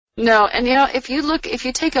No, and if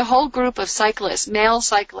you take a whole group of cyclists, male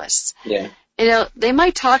cyclists, Yeah, they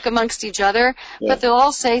might talk amongst each other, yeah, but they'll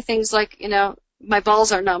all say things like, my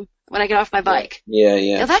balls are numb when I get off my yeah, bike. yeah,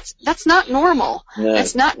 yeah. That's not normal. No,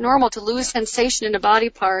 It's not normal to lose sensation in a body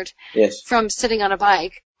part yes. from sitting on a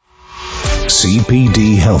bike.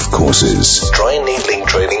 CPD Health Courses. Dry needling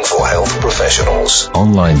training for health professionals.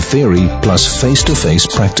 Online theory plus face-to-face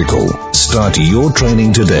practical. Start your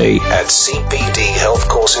training today At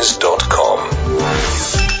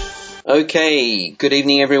cpdhealthcourses.com. Okay, good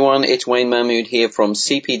evening everyone. It's Wayne Mahmood here from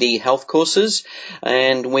CPD Health Courses,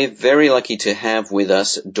 and we're very lucky to have with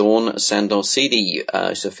us Dawn Sandor-Sidi.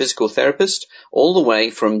 She's a physical therapist all the way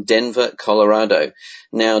from Denver, Colorado.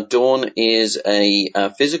 Now, Dawn is a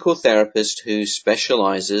physical therapist who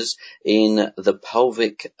specializes in the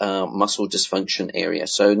pelvic muscle dysfunction area.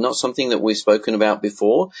 So not something that we've spoken about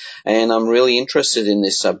before, and I'm really interested in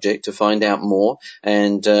this subject to find out more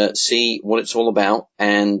and see what it's all about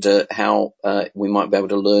and how we might be able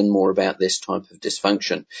to learn more about this type of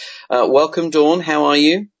dysfunction. Welcome, Dawn. How are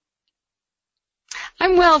you?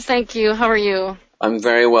 I'm well, thank you. How are you? I'm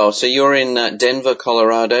very well. So you're in Denver,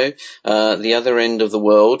 Colorado, the other end of the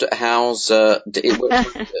world. How's what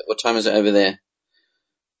time is it over there?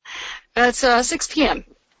 It's 6 p.m.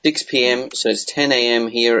 6 p.m. So it's 10 a.m.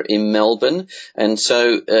 here in Melbourne. And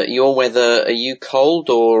so your weather, are you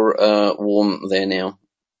cold or warm there now?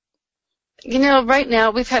 Right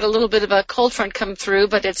now we've had a little bit of a cold front come through,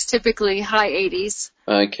 but it's typically high 80s.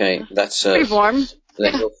 Okay, that's pretty warm.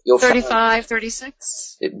 You're 35,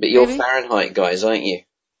 36. But you're maybe? Fahrenheit guys, aren't you?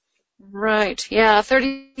 Right. Yeah,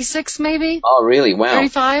 36 maybe. Oh, really? Wow.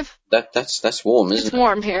 35. That's warm, isn't it? It's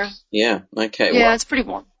warm here. Yeah. Okay. Yeah, Well, it's pretty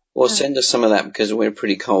warm. Well, send us some of that because we're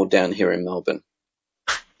pretty cold down here in Melbourne.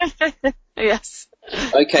 Yes.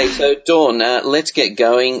 Okay, so Dawn, let's get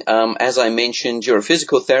going. As I mentioned, you're a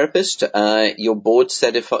physical therapist. You're board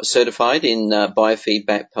certified in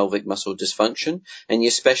biofeedback pelvic muscle dysfunction, and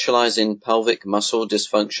you specialize in pelvic muscle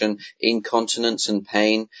dysfunction, incontinence and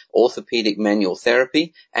pain, orthopedic manual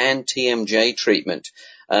therapy, and TMJ treatment.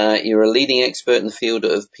 You're a leading expert in the field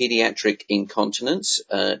of pediatric incontinence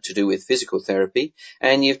to do with physical therapy,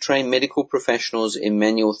 and you've trained medical professionals in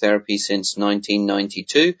manual therapy since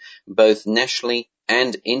 1992, both nationally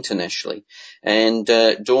and internationally. And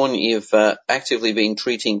Dawn, you've actively been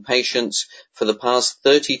treating patients for the past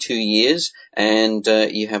 32 years, and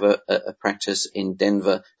you have a practice in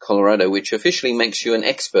Denver, Colorado, which officially makes you an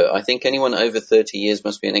expert. I think anyone over 30 years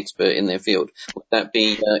must be an expert in their field. Would that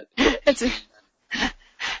be...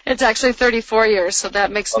 It's actually 34 years, so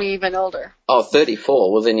that makes me even older. Oh,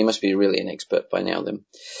 34. Well, then you must be really an expert by now then.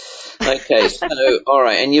 Okay, so, all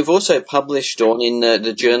right. And you've also published, Dawn, in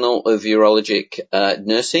the Journal of Urologic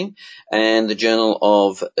Nursing and the Journal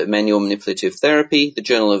of Manual Manipulative Therapy, the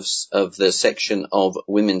Journal of the Section of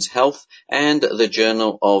Women's Health, and the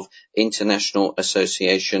Journal of International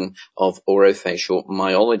Association of Orofacial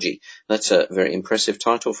Myology. That's a very impressive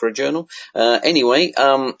title for a journal. Anyway,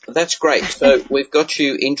 that's great. So we've got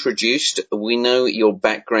you introduced. We know your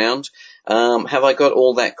background. Have I got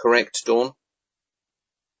all that correct, Dawn?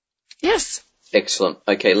 Yes. Excellent.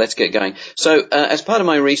 Okay, let's get going. So, as part of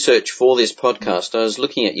my research for this podcast, I was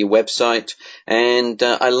looking at your website, and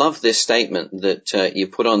I love this statement that you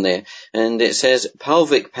put on there, and it says,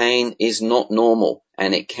 pelvic pain is not normal,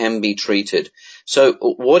 and it can be treated. So,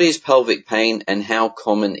 what is pelvic pain, and how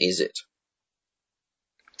common is it?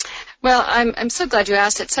 Well, I'm so glad you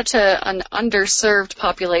asked. It's such an underserved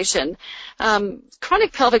population.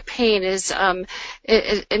 Chronic pelvic pain is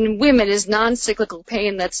in women is non-cyclical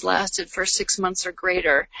pain that's lasted for 6 months or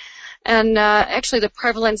greater. And actually, the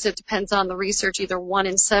prevalence, it depends on the research, either 1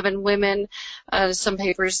 in 7 women. Some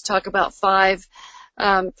papers talk about 5% to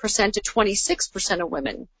 26% of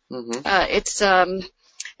women. Mm-hmm.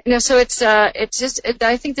 So it's just,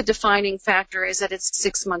 I think the defining factor is that it's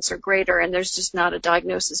 6 months or greater, and there's just not a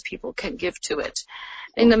diagnosis people can give to it.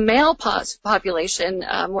 In the male population,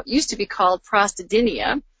 what used to be called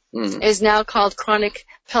prostadinia is now called chronic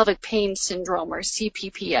pelvic pain syndrome, or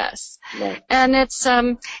CPPS. Right. And it's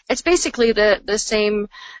basically the same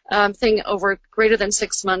thing over greater than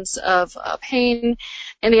 6 months of pain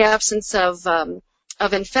in the absence of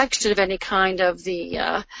infection of any kind of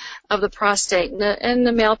the prostate, and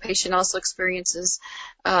the male patient also experiences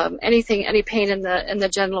any pain in the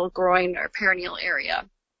genital, groin, or perineal area.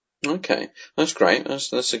 Okay, that's great.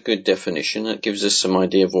 That's a good definition. That gives us some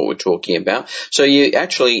idea of what we're talking about. So you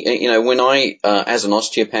actually, when I, as an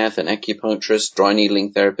osteopath, an acupuncturist, dry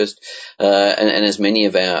needling therapist, and as many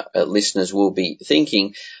of our listeners will be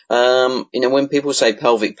thinking, When people say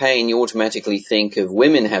pelvic pain, you automatically think of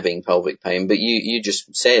women having pelvic pain, but you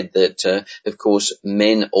just said that, of course,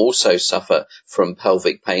 men also suffer from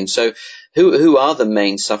pelvic pain. So who are the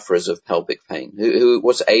main sufferers of pelvic pain?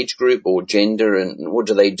 What's age group or gender, and what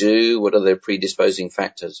do they do? What are their predisposing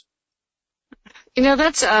factors?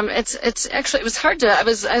 That's it's actually, it was hard to, I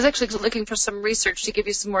was actually looking for some research to give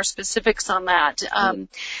you some more specifics on that.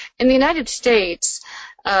 In the United States,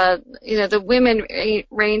 the women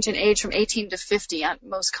range in age from 18 to 50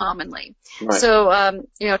 most commonly. Right. So,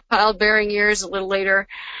 childbearing years a little later.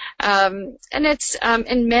 And it's,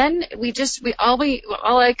 in men,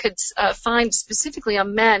 all I could find specifically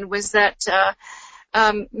on men was that,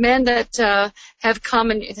 men that have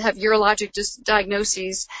urologic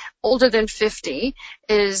diagnoses older than 50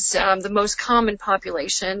 is the most common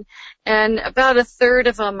population, and about a third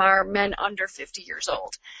of them are men under 50 years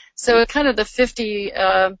old. So kind of the 50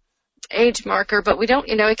 age marker, but we don't,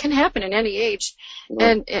 it can happen in any age.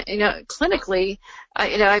 Right. And, clinically,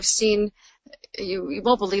 I've seen, you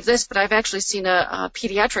won't believe this, but I've actually seen a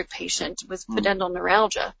pediatric patient with pudendal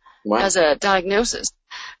neuralgia. Wow. As a diagnosis,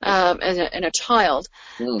 in a child.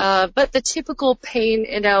 But the typical pain,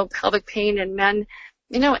 pelvic pain in men,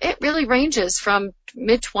 it really ranges from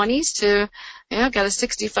mid-20s to, I've got a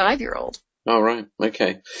 65-year-old. Oh, right.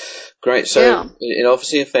 Okay. Great. So It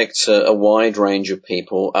obviously affects a wide range of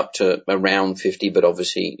people up to around 50, but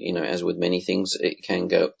obviously, as with many things, it can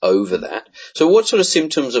go over that. So what sort of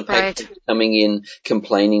symptoms are patients coming in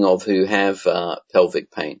complaining of who have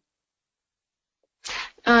pelvic pain?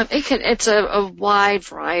 It's a wide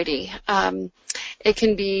variety. It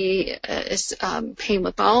can be pain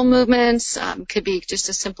with bowel movements. Could be just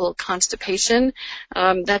a simple constipation.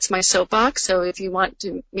 That's my soapbox. So if you want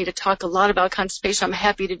me to talk a lot about constipation, I'm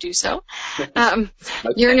happy to do so.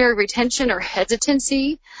 Urinary retention or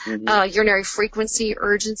hesitancy, urinary frequency,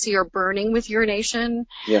 urgency, or burning with urination.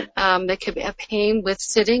 They could be a pain with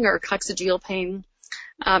sitting or coccygeal pain.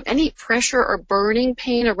 Any pressure or burning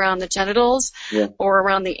pain around the genitals or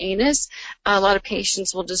around the anus. A lot of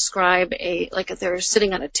patients will describe like if they're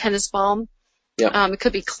sitting on a tennis ball. It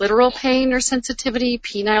could be clitoral pain or sensitivity,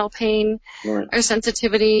 penile pain or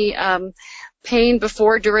sensitivity, pain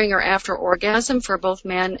before, during, or after orgasm for both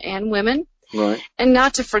men and women. Right. And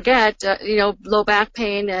not to forget, low back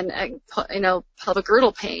pain and, pelvic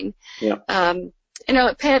girdle pain.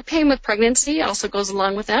 Pain with pregnancy also goes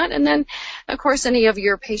along with that. And then, of course, any of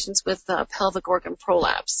your patients with pelvic organ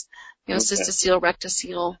prolapse, cystocele,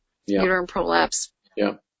 rectocele, uterine prolapse.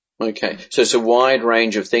 Yeah. Okay. So it's a wide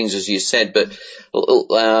range of things, as you said, but,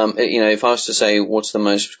 if I was to say what's the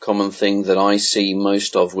most common thing that I see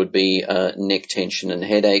most of would be neck tension and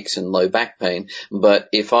headaches and low back pain. But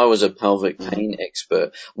if I was a pelvic pain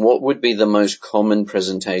expert, what would be the most common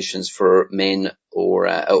presentations for men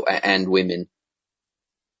and women?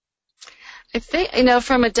 I think,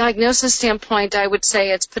 from a diagnosis standpoint, I would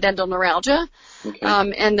say it's pudendal neuralgia. Okay.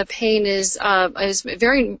 And the pain is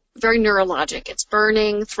very, very neurologic. It's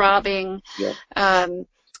burning, throbbing,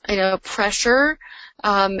 pressure,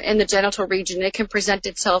 in the genital region. It can present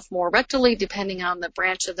itself more rectally depending on the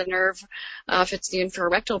branch of the nerve, if it's the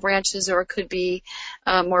inferorectal branches, or it could be,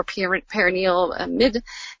 more perineal,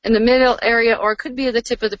 in the middle area, or it could be at the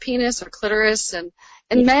tip of the penis or clitoris.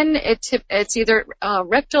 And men, it's either,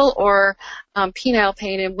 rectal or, penile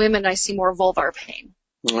pain. In women, I see more vulvar pain.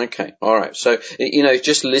 Okay. All right. So,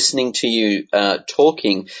 just listening to you,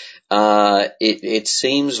 talking, it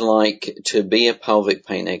seems like to be a pelvic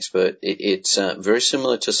pain expert, it's very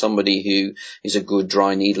similar to somebody who is a good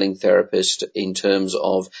dry needling therapist in terms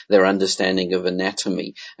of their understanding of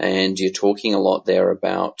anatomy. And you're talking a lot there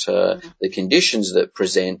about the conditions that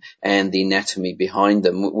present and the anatomy behind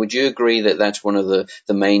them. Would you agree that that's one of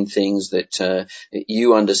the main things that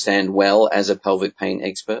you understand well as a pelvic pain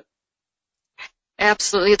expert?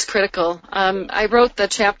 Absolutely, it's critical. I wrote the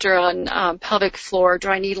chapter on pelvic floor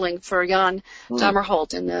dry needling for Jan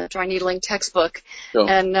Dammerholt in the dry needling textbook. Sure.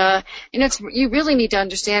 And you really need to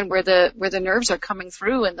understand where the nerves are coming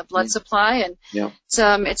through and the blood supply, and it's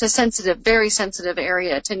a very sensitive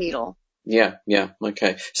area to needle. Yeah,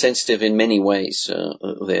 okay. Sensitive in many ways,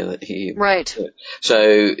 there. Right.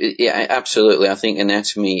 So, absolutely. I think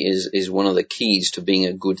anatomy is one of the keys to being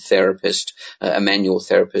a good therapist, a manual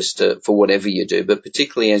therapist, for whatever you do, but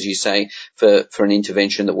particularly, as you say, for an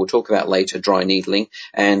intervention that we'll talk about later, dry needling,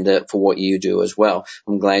 and, for what you do as well.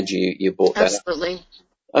 I'm glad you brought that up. Absolutely.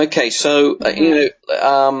 Okay, so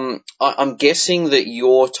I'm guessing that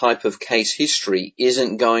your type of case history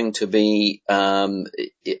isn't going to be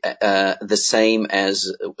the same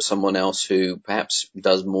as someone else who perhaps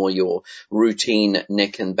does more your routine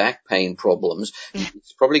neck and back pain problems.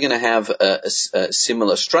 It's probably going to have a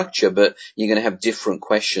similar structure, but you're going to have different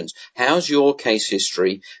questions. How's your case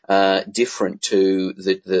history different to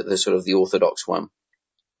the sort of the orthodox one?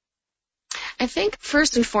 I think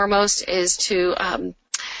first and foremost is to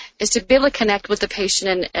be able to connect with the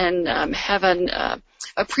patient and have an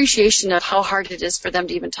appreciation of how hard it is for them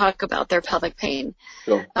to even talk about their pelvic pain.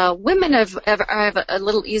 Sure. Women have a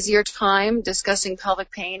little easier time discussing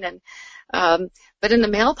pelvic pain, and but in the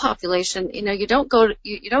male population, you don't go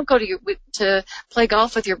to play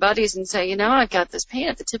golf with your buddies and say, I've got this pain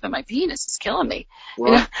at the tip of my penis, it's killing me.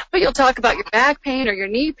 Right. But you'll talk about your back pain or your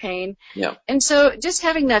knee pain. Yeah. And so just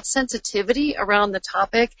having that sensitivity around the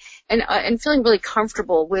topic and feeling really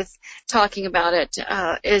comfortable with talking about it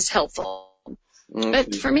is helpful. Mm-hmm.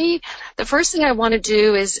 But for me, the first thing I want to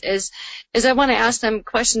do is I want to ask them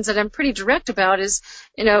questions that I'm pretty direct about.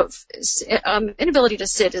 Inability to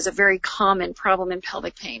sit is a very common problem in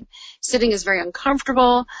pelvic pain. Sitting is very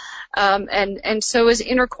uncomfortable, and so is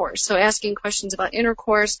intercourse. So asking questions about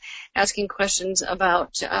intercourse, asking questions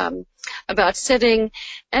about sitting,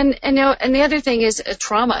 and the other thing is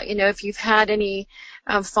trauma. If you've had any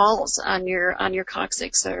falls on your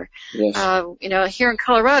coccyx, or yes. Here in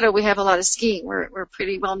Colorado we have a lot of skiing. We're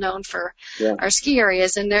pretty well known for our ski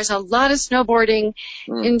areas, and there's a lot of snowboarding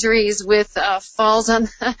injuries with falls on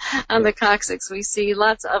the coccyx. We see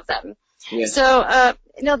lots of them. Yes. So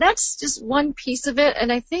that's just one piece of it,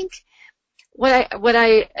 and I think what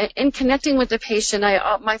I in connecting with the patient,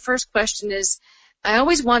 my first question is, I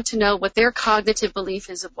always want to know what their cognitive belief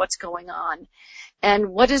is of what's going on, and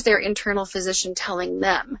what is their internal physician telling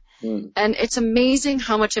them. And it's amazing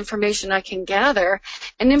how much information I can gather,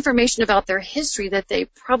 and information about their history that they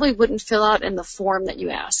probably wouldn't fill out in the form that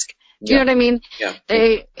you ask. Do you know what I mean? Yeah.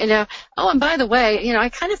 They, and by the way, I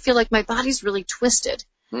kind of feel like my body's really twisted.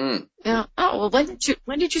 Oh, well,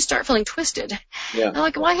 when did you start feeling twisted? Yeah. I'm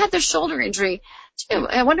like, well, I had this shoulder injury.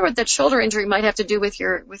 I wonder what that shoulder injury might have to do with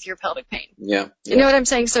your pelvic pain. Yeah. You know what I'm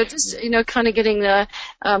saying? So just, kind of getting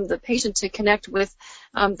the patient to connect with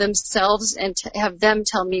themselves and to have them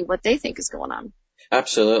tell me what they think is going on.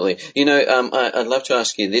 Absolutely. I'd love to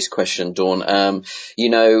ask you this question, Dawn.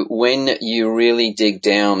 When you really dig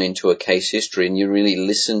down into a case history and you really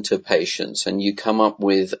listen to patients and you come up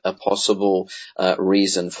with a possible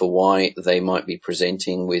reason for why they might be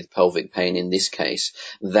presenting with pelvic pain in this case,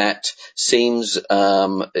 that seems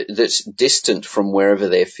that's distant from wherever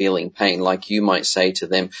they're feeling pain. Like you might say to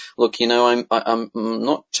them, look, I'm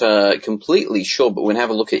not completely sure, but we'll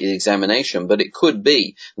have a look at your examination, but it could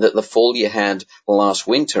be that the fall you had last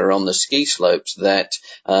winter on the ski slopes, that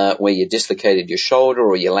where you dislocated your shoulder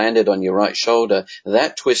or you landed on your right shoulder,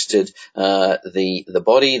 that twisted the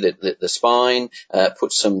body, the spine,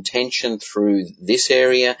 put some tension through this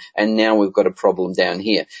area, and now we've got a problem down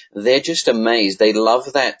here. They're just amazed. They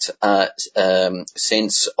love that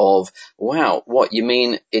sense of, wow, what you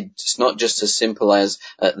mean? It's not just as simple as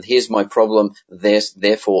here's my problem,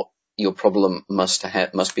 therefore your problem must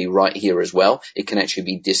be right here as well. It can actually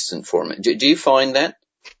be distant from it. Do you find that?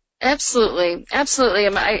 Absolutely.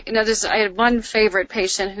 I had one favorite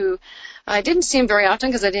patient who I didn't see him very often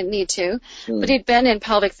because I didn't need to, but he'd been in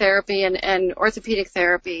pelvic therapy and orthopedic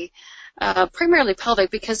therapy, primarily pelvic,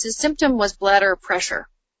 because his symptom was bladder pressure.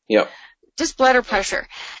 Yeah. Just bladder pressure.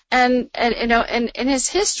 And in his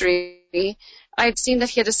history, I'd seen that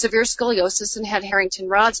he had a severe scoliosis and had Harrington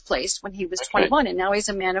rods placed when he was 21, and now he's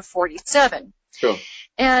a man of 47. Sure.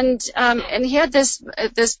 And he had this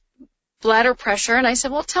bladder pressure, and I said,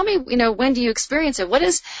 well, tell me, when do you experience it? What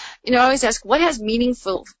is, I always ask, what has meaning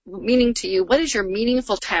to you? What is your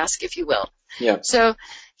meaningful task, if you will? Yeah. So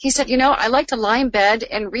he said, I like to lie in bed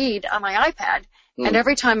and read on my iPad, and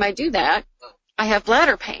every time I do that, I have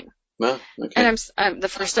bladder pain. Well, okay. And the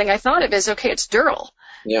first thing I thought of is, okay, it's dural.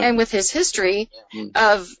 Yeah. And with his history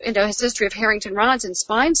of Harrington rods and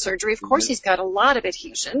spine surgery, of course he's got a lot of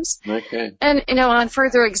adhesions. Okay. And, on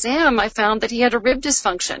further exam, I found that he had a rib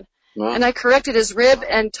dysfunction. Wow. And I corrected his rib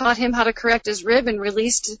and taught him how to correct his rib and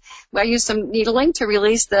I used some needling to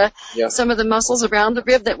release some of the muscles around the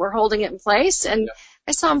rib that were holding it in place. And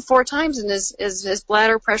I saw him 4 times and his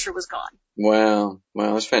bladder pressure was gone. Wow.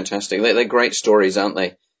 Wow, that's fantastic. They're great stories, aren't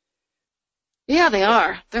they? Yeah, they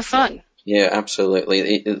are. They're fun. Yeah,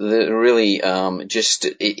 absolutely. They're really,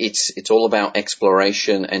 it's all about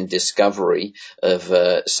exploration and discovery of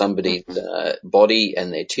somebody's body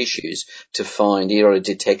and their tissues to find. You're a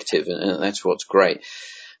detective, and that's what's great.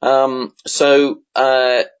 The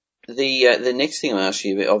next thing I'll ask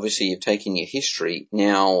you, obviously you've taken your history.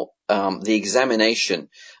 Now, the examination,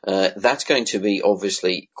 that's going to be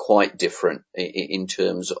obviously quite different in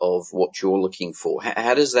terms of what you're looking for.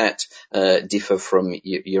 How does that differ from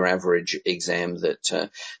your average exam that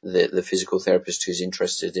the physical therapist who's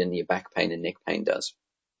interested in your back pain and neck pain does?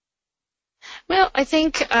 Well, I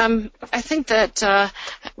think that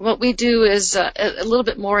what we do is a little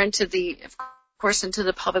bit more into the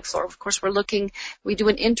pelvic floor. Of course, we do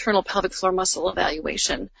an internal pelvic floor muscle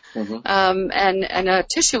evaluation, and a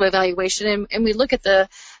tissue evaluation, and we look at the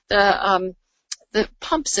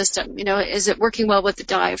pump system. Is it working well with the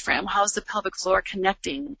diaphragm? How's the pelvic floor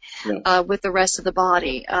connecting with the rest of the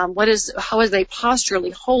body? How are they posturally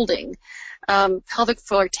holding? Pelvic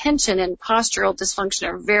floor tension and postural dysfunction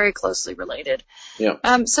are very closely related. Yeah.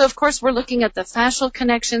 So, of course, we're looking at the fascial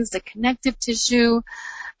connections, the connective tissue.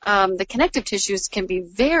 The connective tissues can be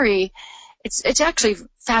it's actually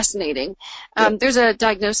fascinating. There's a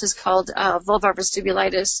diagnosis called vulvar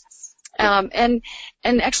vestibulitis. And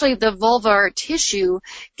actually the vulvar tissue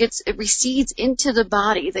it recedes into the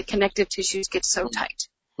body. The connective tissues get so tight.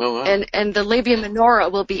 Oh, wow. And the labia minora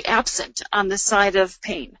will be absent on the side of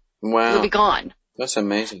pain. Wow. It'll be gone. That's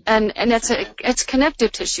amazing. And it's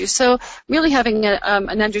connective tissue. So really having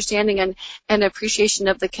an understanding and appreciation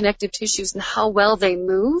of the connective tissues and how well they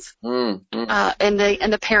move, and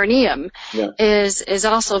the perineum is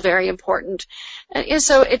also very important. And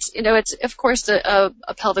so it's of course a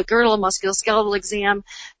pelvic girdle, musculoskeletal exam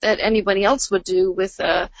that anybody else would do with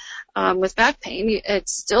back pain.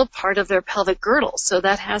 It's still part of their pelvic girdle. So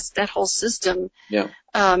that whole system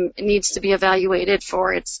needs to be evaluated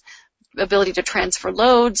for its ability to transfer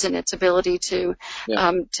loads and its ability to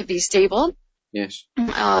be stable. Yes.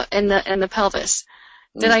 In the pelvis.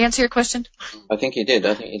 Did I answer your question? I think you did.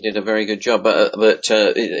 I think you did a very good job. But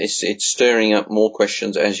it's stirring up more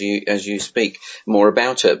questions as you speak more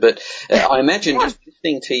about it. But I imagine just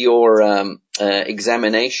listening to your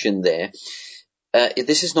examination there.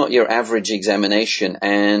 This is not your average examination,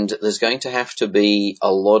 and there's going to have to be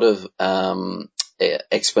a lot of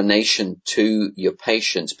explanation to your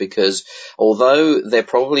patients, because although they're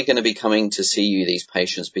probably going to be coming to see you, these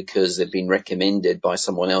patients, because they've been recommended by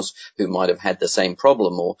someone else who might have had the same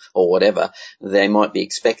problem or whatever, they might be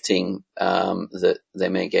expecting that they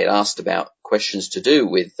may get asked about questions to do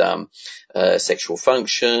with sexual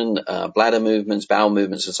function, bladder movements, bowel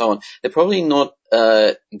movements, and so on. They're probably not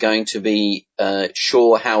going to be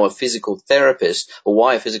sure how a physical therapist, or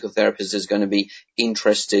why a physical therapist is going to be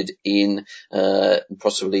interested in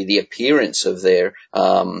possibly the appearance of their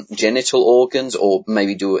genital organs, or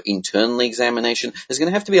maybe do an internal examination. There's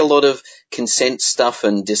going to have to be a lot of consent stuff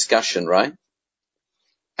and discussion, right?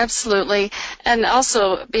 Absolutely. And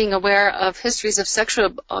also being aware of histories of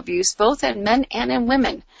sexual abuse, both in men and in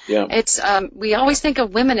women. Yeah. It's, we always think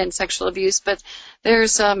of women in sexual abuse, but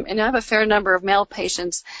there's, and I have a fair number of male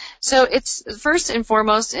patients. So it's, first and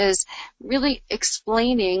foremost, is really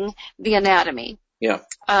explaining the anatomy.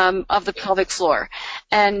 Of the pelvic floor,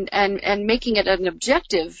 and making it an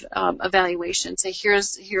objective evaluation. Say,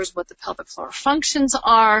 here's what the pelvic floor functions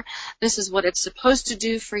are. This is what it's supposed to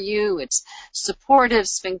do for you. It's supportive,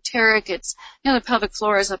 sphincteric. It's, the pelvic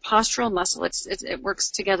floor is a postural muscle. It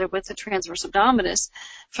works together with the transverse abdominis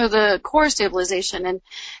for the core stabilization.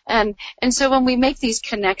 And so when we make these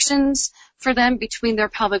connections for them between their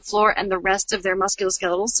pelvic floor and the rest of their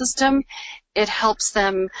musculoskeletal system, it helps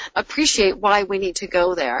them appreciate why we need to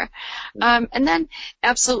go there. And then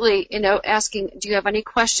absolutely, asking, do you have any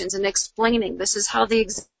questions, and explaining this is how the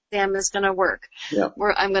exam is going to work.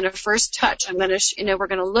 I'm going to first touch. I'm going to, we're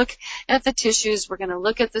going to look at the tissues. We're going to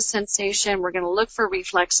look at the sensation. We're going to look for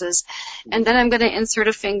reflexes. And then I'm going to insert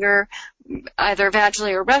a finger either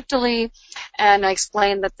vaginally or rectally, and I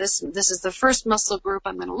explain that this is the first muscle group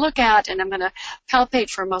I'm going to look at, and I'm going to palpate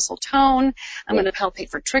for muscle tone. I'm going to palpate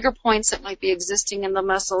for trigger points that might be existing in the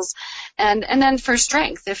muscles, and then for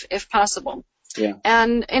strength if possible.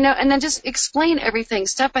 And and then just explain everything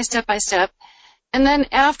step by step by step. And then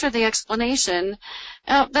after the explanation,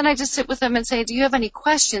 then I just sit with them and say, do you have any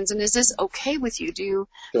questions, and is this okay with you? Do you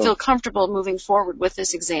feel comfortable moving forward with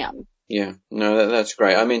this exam? Yeah, no, that's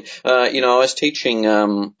great. I mean, I was teaching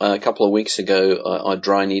a couple of weeks ago a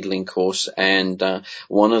dry needling course, and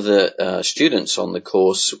one of the students on the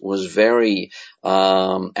course was very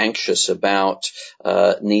anxious about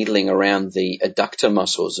needling around the adductor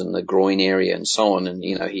muscles and the groin area and so on. And,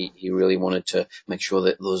 he really wanted to make sure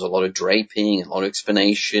that there was a lot of draping, a lot of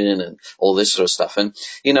explanation and all this sort of stuff. And,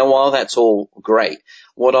 while that's all great,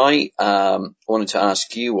 what I wanted to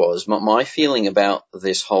ask you was my feeling about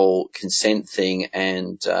this whole consent thing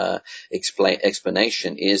and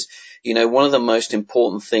explanation is, one of the most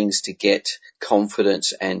important things to get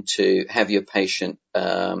confidence and to have your patient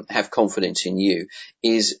have confidence in you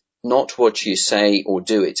is not what you say or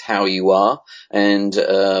do, it's how you are. And,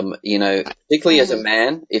 particularly as a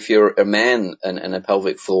man, if you're a man and a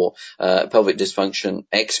pelvic floor, pelvic dysfunction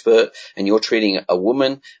expert and you're treating a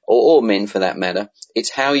woman or men for that matter, it's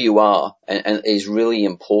how you are and is really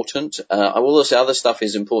important. All this other stuff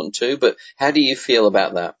is important too, but how do you feel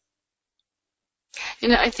about that?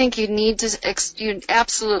 I think you need to, you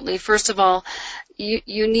absolutely, first of all,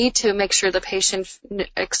 you need to make sure the patient,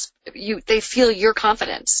 they feel your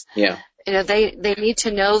confidence. Yeah. They need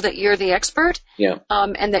to know that you're the expert. Yeah.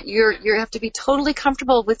 And that you have to be totally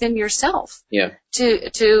comfortable within yourself. Yeah.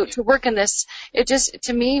 To work in this. It just,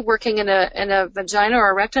 to me, working in a vagina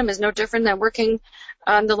or a rectum is no different than working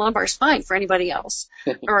on the lumbar spine for anybody else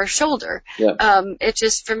or a shoulder. Yeah. It's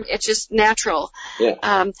just natural. Yeah.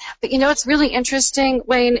 But it's really interesting,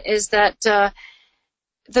 Wayne, is that,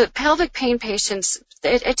 the pelvic pain patients,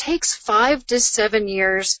 it takes 5 to 7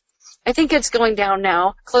 years. I think it's going down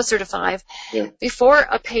now, closer to 5, before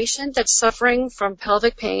a patient that's suffering from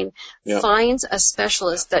pelvic pain finds a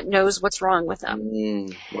specialist that knows what's wrong with them.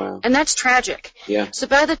 Wow. And that's tragic. Yeah. So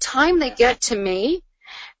by the time they get to me,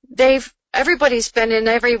 everybody's been in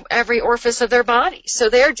every orifice of their body. So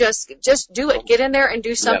they're just do it. Get in there and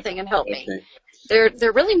do something and help me.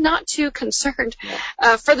 They're really not too concerned,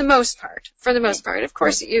 for the most part. Of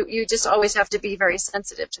course, you just always have to be very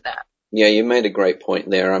sensitive to that. Yeah, you made a great point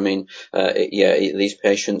there. I mean, these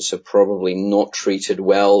patients are probably not treated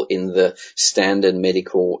well in the standard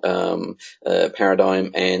medical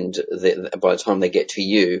paradigm, and by the time they get to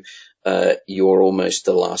you, you're almost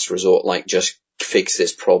the last resort. Like, just fix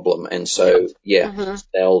this problem, and so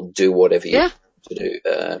they'll do whatever you want to do,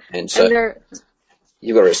 and so.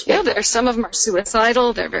 You got to respect. Yeah, some of them are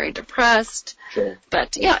suicidal. They're very depressed. Sure.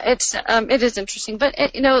 But it is interesting. But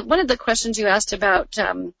one of the questions you asked about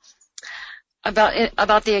the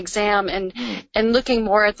exam and looking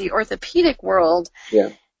more at the orthopedic world. Yeah.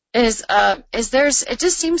 It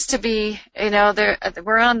just seems to be,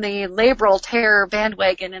 we're on the labral tear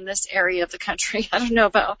bandwagon in this area of the country. I don't know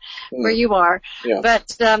about where you are,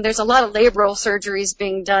 but there's a lot of labral surgeries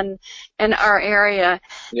being done in our area.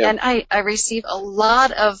 Yeah. And I receive a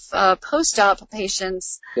lot of post-op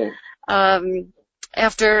patients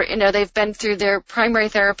after, they've been through their primary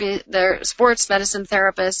therapy, their sports medicine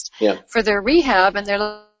therapist for their rehab, and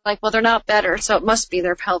they're like, well, they're not better, so it must be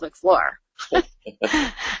their pelvic floor.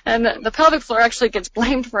 And the pelvic floor actually gets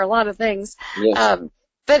blamed for a lot of things. Yes.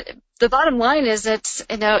 But the bottom line is it's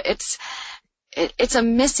a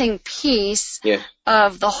missing piece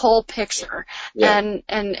of the whole picture. Yeah.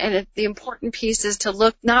 And the important piece is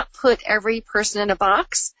to not put every person in a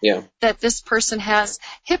box. Yeah. That this person has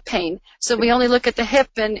hip pain. So we only look at the hip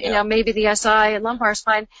and, maybe the SI and lumbar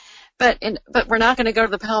spine. But we're not going to go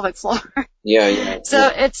to the pelvic floor. Yeah.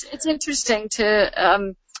 So it's interesting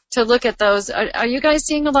to look at those. Are you guys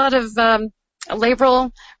seeing a lot of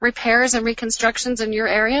labral repairs and reconstructions in your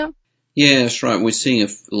area? Yeah, that's right. We're seeing a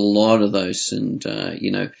lot of those, and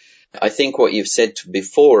I think what you've said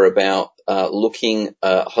before about looking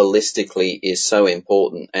holistically is so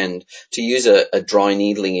important. And to use a dry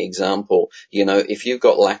needling example, if you've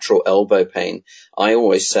got lateral elbow pain, I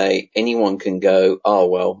always say anyone can go, oh,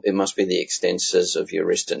 well, it must be the extensors of your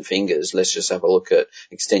wrist and fingers. Let's just have a look at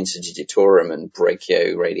extensor digitorum and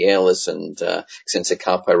brachioradialis and extensor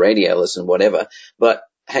carporadialis and whatever. But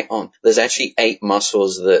hang on, there's actually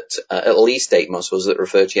at least eight muscles that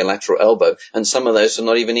refer to your lateral elbow, and some of those are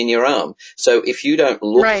not even in your arm. So if you don't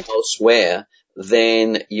look elsewhere,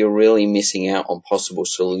 then you're really missing out on possible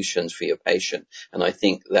solutions for your patient. And I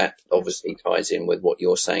think that obviously ties in with what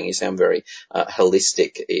you're saying. You sound very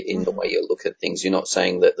holistic in the way you look at things. You're not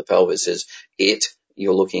saying that the pelvis is it.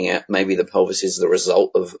 You're looking at maybe the pelvis is the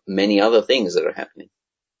result of many other things that are happening.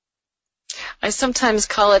 I sometimes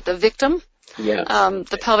call it the victim. Yeah.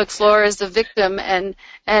 The pelvic floor is the victim, and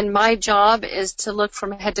my job is to look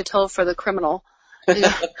from head to toe for the criminal.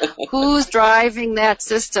 Who's driving that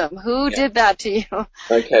system? Who did that to you?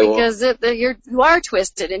 Okay, because you are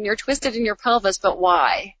twisted, and you're twisted in your pelvis, but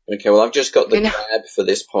why? Okay, well, I've just got the grab for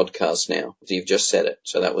this podcast now. You've just said it,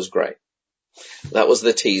 so that was great. That was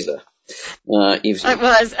the teaser. It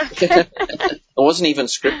was. It wasn't even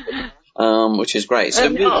scripted. which is great. So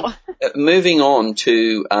No. moving on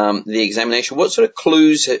to the examination, what sort of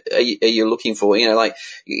clues are you looking for? I'm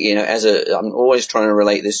always trying to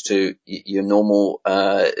relate this to your normal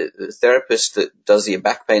therapist that does your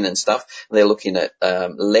back pain and stuff. They're looking at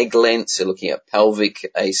leg lengths, they're looking at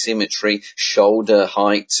pelvic asymmetry, shoulder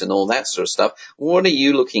heights, and all that sort of stuff. What are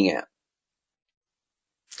you looking at?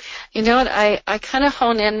 You know what? I kind of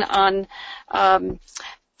hone in on.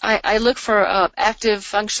 I look for active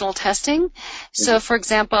functional testing. So, for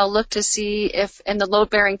example, I'll look to see if in the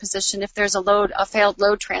load-bearing position, if there's a failed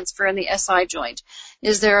load transfer in the SI joint.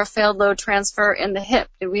 Is there a failed load transfer in the hip?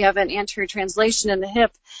 Do we have an anterior translation in the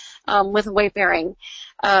hip with weight bearing?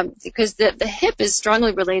 Because the hip is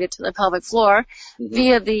strongly related to the pelvic floor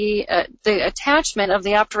via the attachment of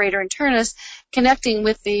the obturator internus connecting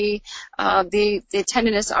with the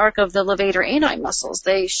tendinous arc of the levator ani muscles.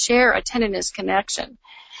 They share a tendinous connection.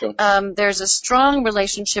 Sure. There's a strong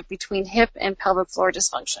relationship between hip and pelvic floor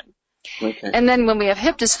dysfunction. Okay. And then when we have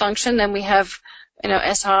hip dysfunction, then we have,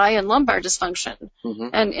 SI and lumbar dysfunction.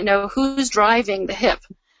 And, who's driving the hip?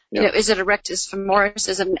 Yeah. Is it a rectus femoris?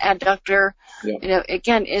 Is it an adductor? Yeah.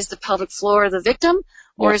 Again, is the pelvic floor the victim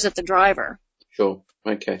or is it the driver? Sure.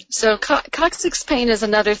 Okay. So coccyx pain is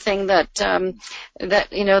another thing that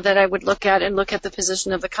I would look at the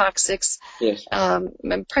position of the coccyx. Yes.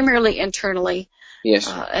 Primarily internally. Yes.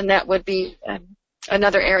 And that would be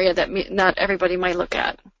another area that not everybody might look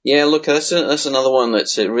at. Yeah, look, that's another one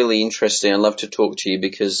that's really interesting. I'd love to talk to you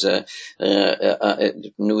because, with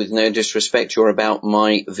no disrespect, you're about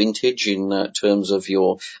my vintage in terms of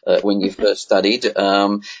your when you first studied.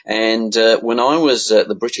 And when I was at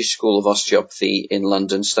the British School of Osteopathy in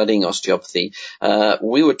London studying osteopathy,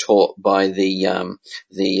 we were taught by the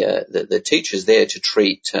teachers there to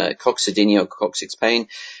treat coccydynia, coccyx pain,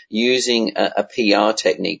 using a PR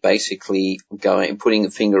technique, basically putting the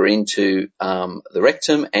finger into the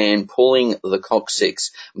rectum and pulling the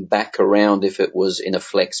coccyx back around if it was in a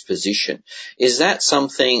flex position. Is that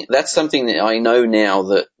something that I know now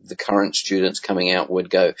that the current students coming out would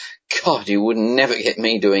go, God, you would never get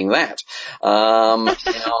me doing that.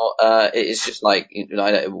 It's just like,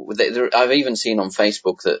 I've even seen on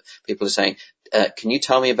Facebook that people are saying, can you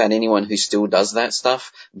tell me about anyone who still does that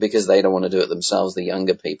stuff? Because they don't want to do it themselves, the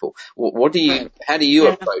younger people. How do you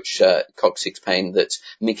approach coccyx pain that's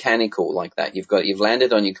mechanical like that? You've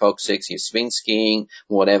landed on your coccyx, you've been skiing,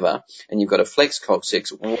 whatever, and you've got a flex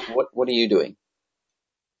coccyx. What are you doing?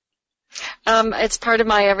 It's part of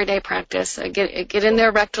my everyday practice. Get in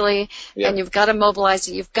there rectally, and you've got to mobilize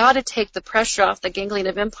it. You've got to take the pressure off the ganglion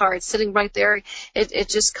of impart. It's sitting right there. It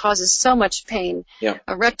just causes so much pain,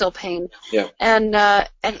 rectal pain. Yeah. And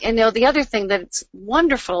the other thing that's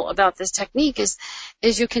wonderful about this technique is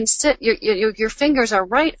you can sit. Your fingers are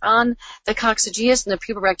right on the coccygeus and the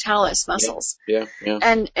puborectalis muscles. Yeah.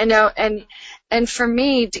 And for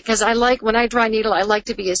me, because when I draw a needle, I like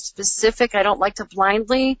to be as specific. I don't like to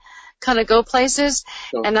blindly kind of go places,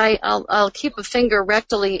 and I'll keep a finger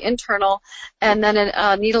rectally internal, and then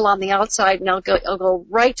a needle on the outside, and I'll go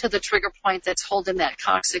right to the trigger point that's holding that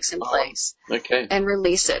coccyx in place. Okay. And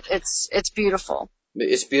release it. It's beautiful.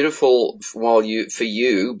 It's beautiful for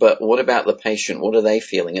you, but what about the patient? What are they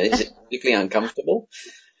feeling? Is it particularly uncomfortable?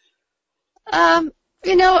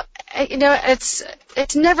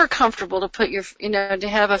 It's never comfortable to put to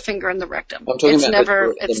have a finger in the rectum. I'm talking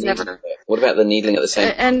about never. What about the needling at the same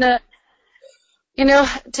time? And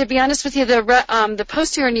to be honest with you, the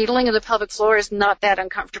posterior needling of the pelvic floor is not that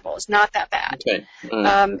uncomfortable. It's not that bad. Okay.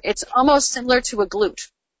 It's almost similar to a glute.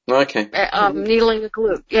 Okay. Needling the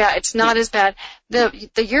glute. Yeah, it's not as bad. The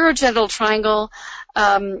urogenital triangle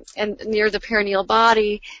and near the perineal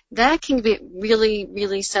body, that can be really,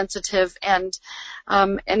 really sensitive, and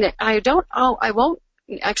I won't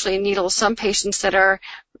actually needle some patients that are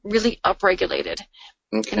really upregulated.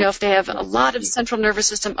 Okay. If they have a lot of central nervous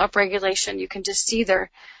system upregulation, you can just see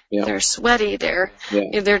they're sweaty, they're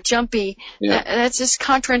jumpy. Yeah. That's just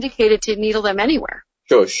contraindicated to needle them anywhere.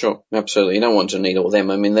 Sure. Absolutely. You don't want to needle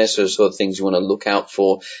them. I mean, there's sort of things you want to look out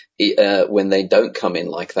for when they don't come in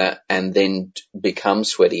like that and then become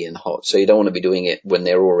sweaty and hot. So you don't want to be doing it when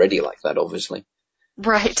they're already like that, obviously.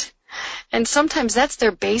 Right. And sometimes that's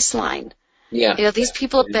their baseline. Yeah. These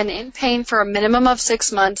people have been in pain for a minimum of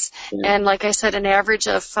 6 months and, like I said, an average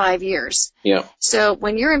of 5 years. Yeah. So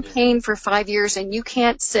when you're in pain for 5 years and you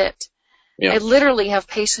can't sit, I literally have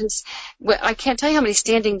patients, I can't tell you how many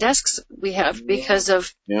standing desks we have because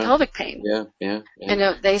of pelvic pain. Yeah.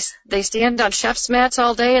 They stand on chef's mats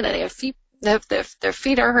all day and they have feet, their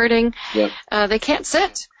feet are hurting. Yeah. They can't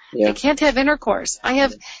sit. They can't have intercourse. I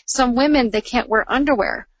have some women, they can't wear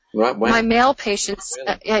underwear. Right. Wow. My male patients,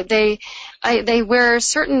 Really? they wear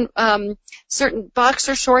certain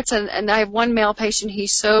boxer shorts, and I have one male patient. He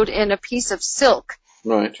sewed in a piece of silk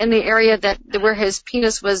Right. in the area where his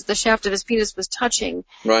penis was, the shaft of his penis was touching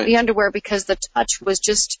Right. the underwear because the touch was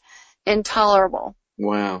just intolerable.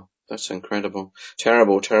 Wow. That's incredible.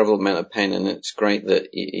 Terrible, terrible amount of pain, and it's great that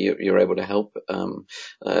you're able to help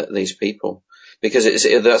these people. Because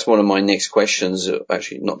that's one of my next questions.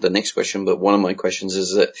 Actually, not the next question, but one of my questions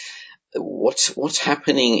is that what's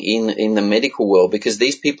happening in the medical world? Because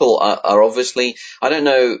these people are obviously, I don't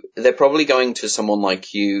know, they're probably going to someone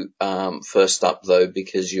like you first up though,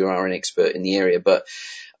 because you are an expert in the area. But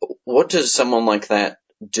what does someone like that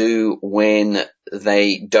do when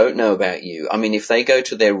they don't know about you? I mean, if they go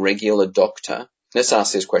to their regular doctor, let's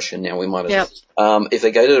ask this question now. We might as well. If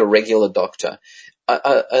they go to a regular doctor,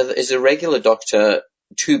 is a regular doctor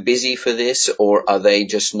too busy for this, or are they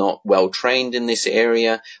just not well trained in this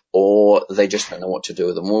area, or they just don't know what to do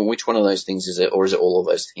with them? Well, which one of those things is it, or is it all of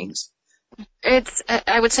those things?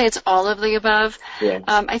 I would say it's all of the above. Yeah.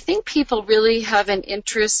 I think people really have an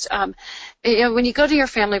interest. When you go to your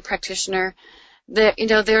family practitioner, they're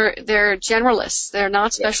generalists. They're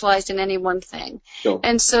not specialized in any one thing. Sure.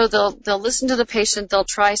 And so they'll listen to the patient. They'll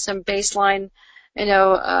try some baseline,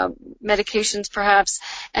 medications perhaps,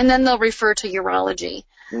 and then they'll refer to urology,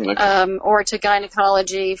 or to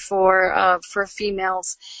gynecology for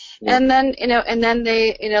females. Yeah. And then, then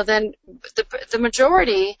the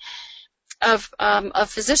majority of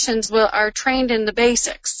physicians are trained in the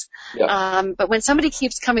basics. Yeah. But when somebody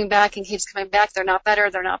keeps coming back, they're not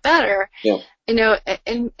better. Yeah.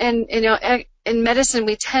 In medicine,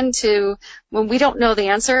 we tend to, when we don't know the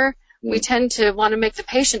answer, we tend to want to make the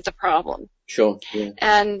patient the problem. Sure. Yeah.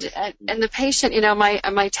 And the patient,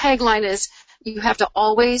 my tagline is, you have to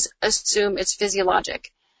always assume it's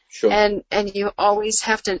physiologic. Sure. And you always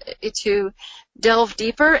have to delve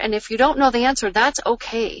deeper. And if you don't know the answer, that's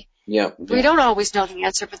okay. Yeah. We don't always know the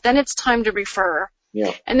answer, but then it's time to refer.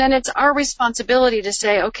 Yeah. And then it's our responsibility to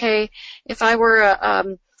say, okay, if I were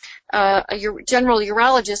a general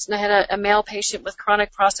urologist and I had a male patient with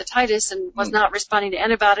chronic prostatitis and was not responding to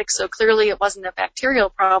antibiotics, so clearly it wasn't a bacterial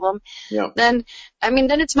problem, then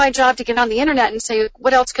it's my job to get on the internet and say,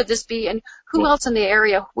 what else could this be, and who else in the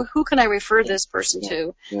area, who can I refer this person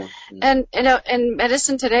to? Yeah. And, in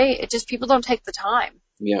medicine today, people don't take the time.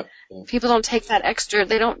 Yeah. People don't take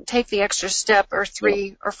they don't take the extra step or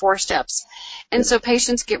 3 or 4 steps. And so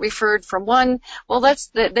patients get referred from one,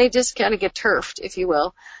 they just kind of get turfed, if you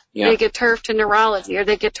will. Yeah. They get turfed to neurology, or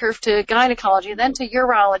they get turfed to gynecology, then to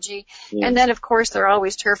urology, and then, of course, they're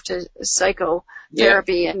always turfed to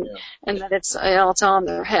psychotherapy, and that it's all in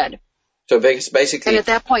their head. So basically... And at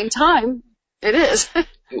that point in time, it is.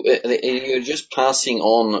 You're just passing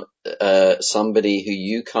on somebody who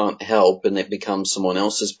you can't help, and it becomes someone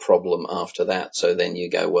else's problem after that. So then you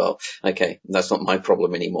go, well, okay, that's not my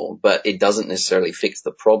problem anymore. But it doesn't necessarily fix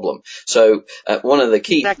the problem. So one of the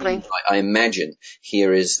key things I imagine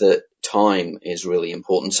here is that time is really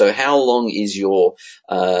important. So how long is your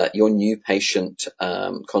new patient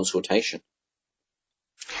consultation?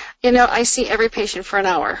 I see every patient for an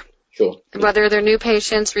hour. Sure. Whether they're new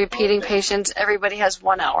patients, repeating patients, everybody has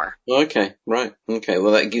 1 hour. Okay, right. Okay,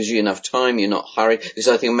 well that gives you enough time. You're not hurried. Because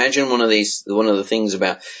I think, imagine one of the things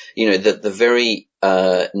about, that the very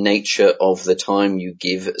nature of the time you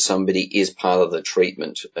give somebody is part of the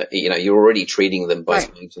treatment. You're already treating them by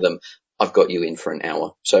saying to them, I've got you in for an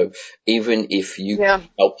hour. So even if you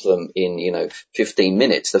help them in, 15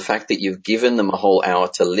 minutes, the fact that you've given them a whole hour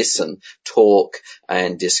to listen, talk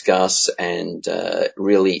and discuss and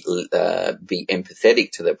really be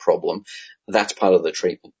empathetic to their problem, that's part of the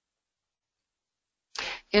treatment.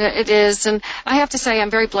 It is, and I have to say I'm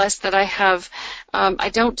very blessed that I have,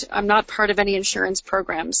 I'm not part of any insurance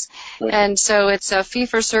programs. Right. And so it's a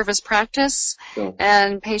fee-for-service practice,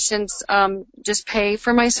 and patients just pay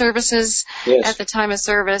for my services at the time of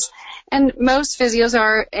service. And most physios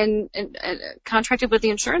are contracted with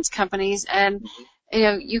the insurance companies, and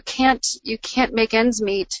you can't make ends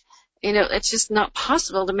meet. It's just not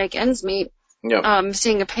possible to make ends meet. Yeah.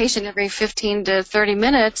 Seeing a patient every 15 to 30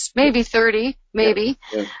 minutes, maybe 30, maybe.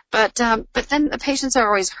 Yeah. But then the patients are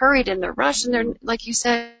always hurried and they're rushed, and they're, like you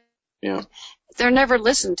said, they're never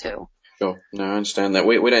listened to. Sure. No, I understand that.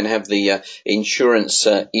 We don't have the insurance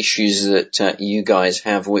issues that you guys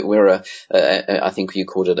have. We're I think you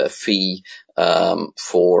called it a fee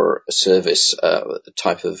for a service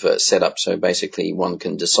type of setup. So basically, one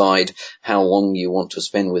can decide how long you want to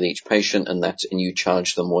spend with each patient, and you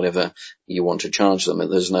charge them whatever you want to charge them.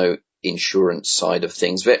 And there's no insurance side of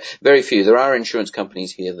things. Very few. There are insurance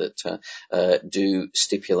companies here that do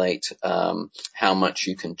stipulate how much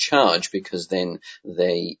you can charge, because then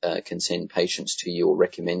they can send patients to you or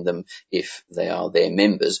recommend them if they are their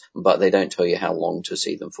members, but they don't tell you how long to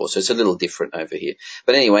see them for. So it's a little different over here.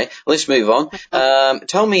 But anyway, let's move on.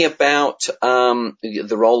 Tell me about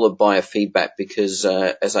the role of biofeedback, because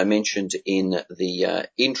as I mentioned in the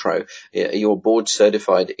intro, you're board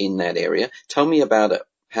certified in that area. Tell me about it.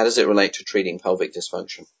 How does it relate to treating pelvic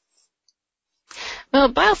dysfunction?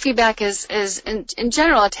 Well, biofeedback is in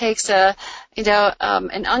general, it takes an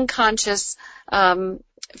unconscious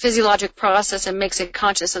physiologic process and makes it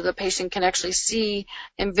conscious, so the patient can actually see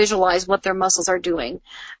and visualize what their muscles are doing.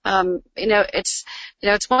 It's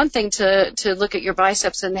one thing to look at your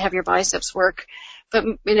biceps and have your biceps work, but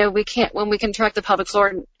we can't, when we contract the pelvic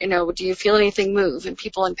floor, do you feel anything move? And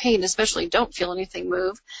people in pain especially don't feel anything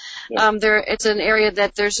move. Yeah. It's an area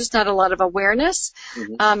that there's just not a lot of awareness,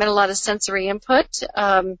 and a lot of sensory input,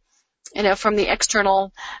 from the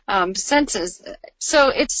external senses. So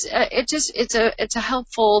it's a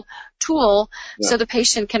helpful tool, so the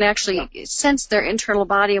patient can actually sense their internal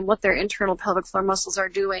body and what their internal pelvic floor muscles are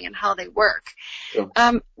doing and how they work. Sure.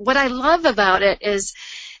 What I love about it is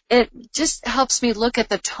it just helps me look at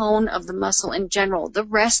the tone of the muscle in general, the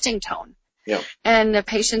resting tone. Yeah. And the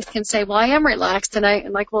patient can say, well, I am relaxed. And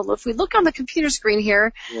I'm like, well, if we look on the computer screen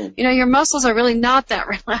here, your muscles are really not that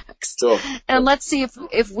relaxed. Sure. And let's see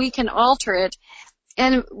if we can alter it.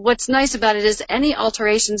 And what's nice about it is any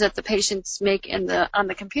alterations that the patients make on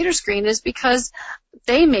the computer screen is because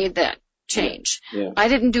they made that change. Yeah. I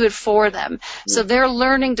didn't do it for them. So they're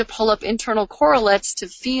learning to pull up internal correlates to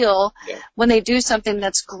feel when they do something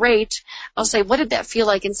that's great. I'll say, what did that feel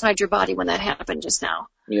like inside your body when that happened just now?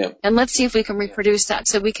 Yeah. And let's see if we can reproduce that,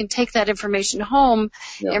 so we can take that information home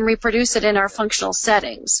and reproduce it in our functional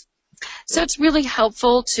settings. So it's really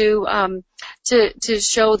helpful to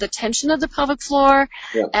show the tension of the pelvic floor,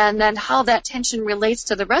 and then how that tension relates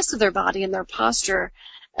to the rest of their body and their posture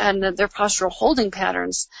and their postural holding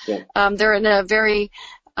patterns. They're in a very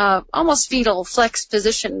almost fetal flex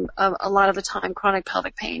position a lot of the time, chronic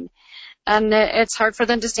pelvic pain. And it's hard for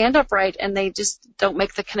them to stand upright, and they just don't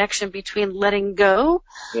make the connection between letting go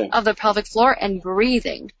of the pelvic floor and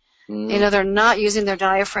breathing. They're not using their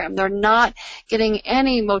diaphragm. They're not getting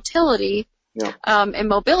any motility and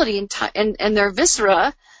mobility in their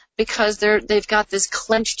viscera, because they've got this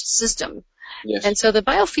clenched system. Yes. And so the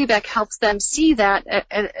biofeedback helps them see that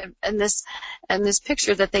in this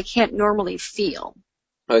picture that they can't normally feel.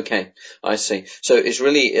 Okay, I see. So it's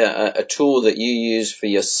really a tool that you use for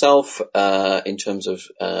yourself in terms of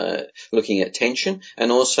looking at tension,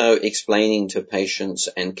 and also explaining to patients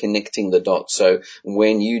and connecting the dots. So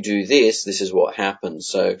when you do this, this is what happens.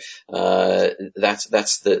 So that's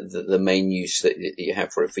the main use that you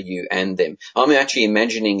have for it, for you and them. I'm actually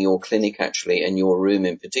imagining your clinic actually, and your room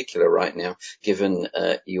in particular right now, given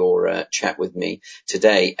your chat with me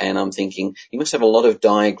today, and I'm thinking you must have a lot of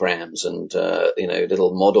diagrams and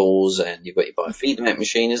little models, and you've got your biofeedback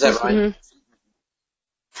machine. Is that right?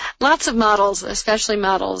 Lots of models, especially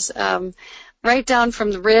models, right down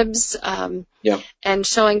from the ribs, and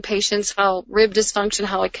showing patients how rib dysfunction,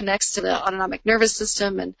 how it connects to the autonomic nervous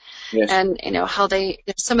system, and how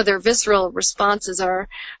some of their visceral responses are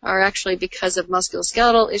actually because of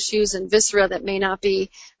musculoskeletal issues and viscera that may not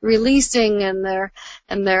be releasing in their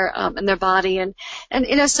body, and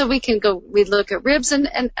so we look at ribs,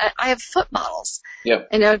 and I have foot models,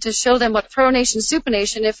 to show them what pronation,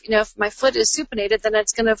 supination. If my foot is supinated, then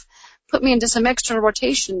it's going to put me into some external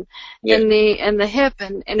rotation in the hip,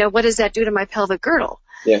 and what does that do to my pelvic girdle?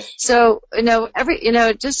 Yes. So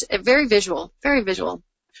just very visual, very visual.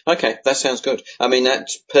 Okay, that sounds good. I mean, that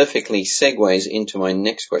perfectly segues into my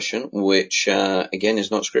next question, which again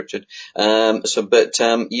is not scripted.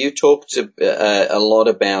 But you talked a lot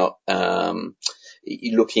about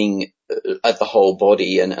looking at the whole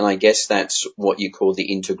body, and I guess that's what you call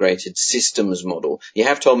the integrated systems model. You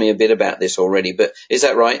have told me a bit about this already, but is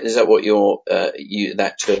that right? Is that what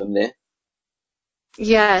that term there?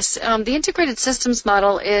 Yes. The integrated systems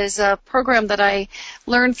model is a program that I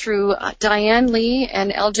learned through Diane Lee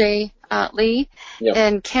and LJ Lee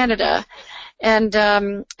in Canada. And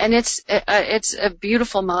it's a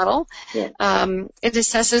beautiful model. It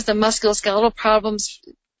assesses the musculoskeletal problems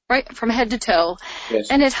right from head to toe. Yes.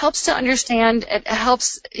 And it helps to understand, it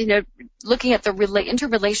helps, looking at the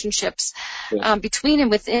interrelationships between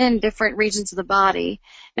and within different regions of the body,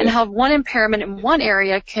 and how one impairment in one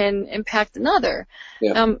area can impact another.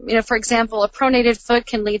 For example, a pronated foot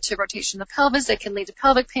can lead to rotation of the pelvis. It can lead to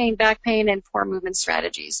pelvic pain, back pain, and poor movement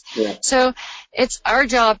strategies. So it's our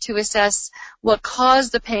job to assess what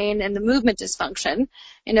caused the pain and the movement dysfunction.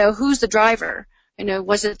 Who's the driver?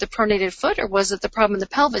 Was it the pronated foot, or was it the problem in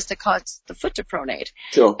the pelvis that caused the foot to pronate?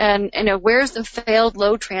 Sure. And where's the failed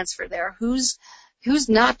load transfer there? Who's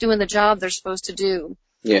not doing the job they're supposed to do?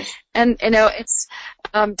 Yes. And it's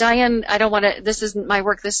Diane. I don't want to. This isn't my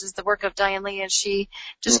work. This is the work of Diane Lee, and she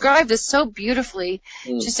described this so beautifulely.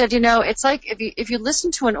 She said, it's like if you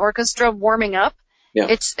listen to an orchestra warming up,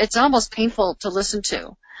 it's almost painful to listen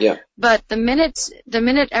to. Yeah. But the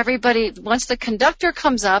minute everybody, once the conductor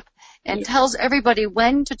comes up and tells everybody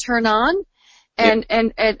when to turn on, and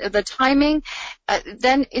the timing,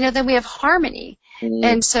 then we have harmony.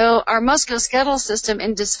 And so our musculoskeletal system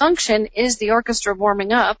in dysfunction is the orchestra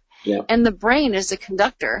warming up, and the brain is the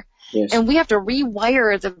conductor. And we have to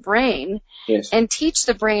rewire the brain and teach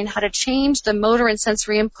the brain how to change the motor and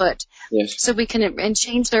sensory input, so we can and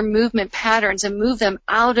change their movement patterns and move them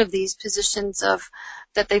out of these positions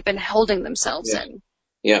that they've been holding themselves in.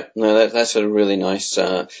 Yeah, no, that's a really nice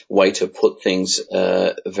way to put things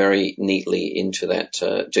very neatly into that,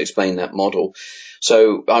 to explain that model.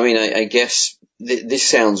 So, I mean, I guess this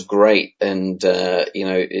sounds great, and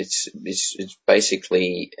it's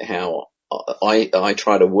basically how I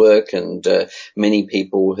try to work, and many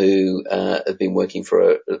people who have been working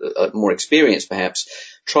for a more experienced, perhaps,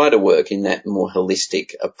 try to work in that more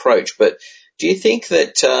holistic approach. But do you think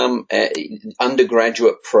that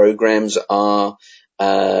undergraduate programs are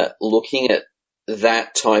looking at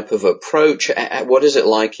that type of approach? What is it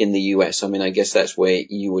like in the US? I mean, I guess that's where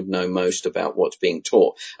you would know most about what's being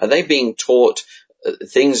taught. Are they being taught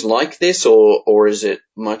things like this, or is it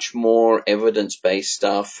much more evidence-based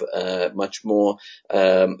stuff? Much more,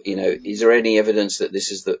 is there any evidence that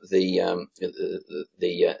this is the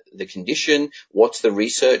condition? What's the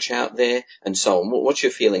research out there, and so on? What's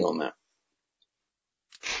your feeling on that?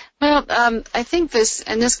 Well, I think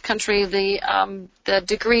in this country, the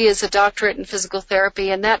degree is a doctorate in physical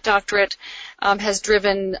therapy, and that doctorate has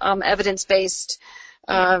driven evidence-based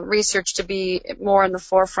research to be more in the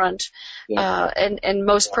forefront in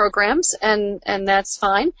most programs, and that's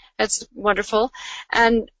fine. That's wonderful.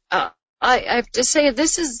 And I have to say,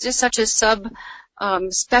 this is just such a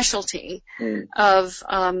specialty of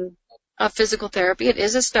physical therapy. It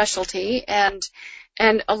is a specialty, and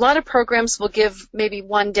a lot of programs will give maybe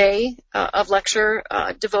one day of lecture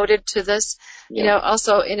devoted to this.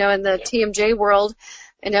 Also, in the TMJ world,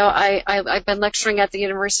 I've been lecturing at the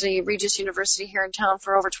university, Regis University here in town,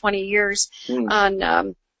 for over 20 years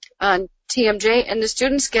on TMJ, and the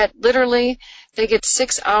students get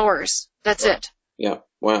 6 hours. That's it. Yeah.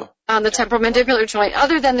 Wow. On the temporomandibular joint,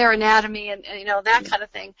 other than their anatomy and that kind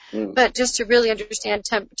of thing. But just to really understand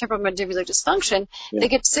temporomandibular dysfunction, they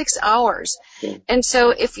get 6 hours. And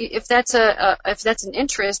so if that's an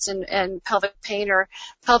interest in pelvic pain or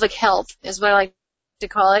pelvic health, is what I like to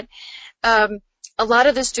call it, a lot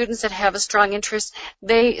of the students that have a strong interest,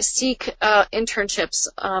 they seek internships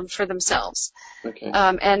for themselves.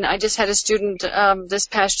 And I just had a student this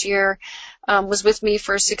past year was with me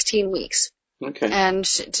for 16 weeks. And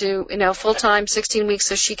to, full-time 16 weeks,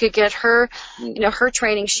 so she could get her, her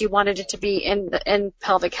training. She wanted it to be in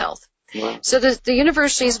pelvic health. Wow. So the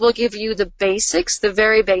universities will give you the basics, the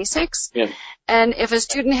very basics. And if a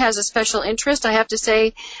student has a special interest, I have to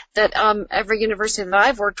say that every university that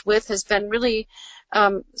I've worked with has been really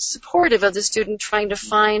supportive of the student trying to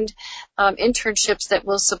find internships that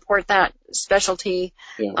will support that specialty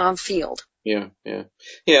field. Well,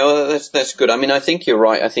 that's good. I mean, I think you're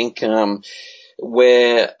right. I think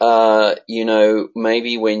where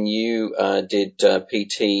maybe when you did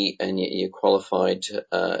PT and you qualified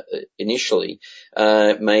initially,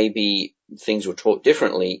 maybe things were taught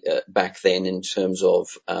differently back then in terms of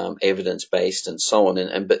evidence-based and so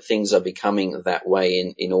on, but things are becoming that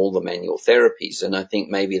way in all the manual therapies, and I think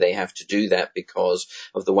maybe they have to do that because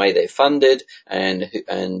of the way they're funded and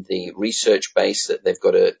the research base that they've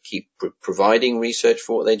got to keep providing research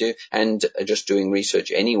for what they do, and just doing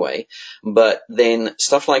research anyway. But then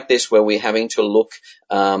stuff like this where we're having to look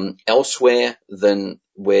elsewhere than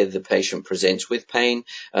where the patient presents with pain.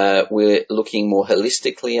 We're looking more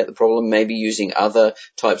holistically at the problem, maybe using other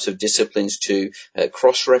types of disciplines to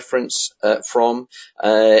cross-reference from.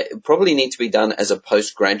 Probably need to be done as a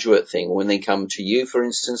postgraduate thing when they come to you, for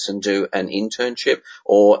instance, and do an internship,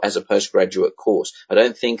 or as a postgraduate course. I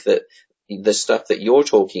don't think that the stuff that you're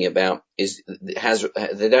talking about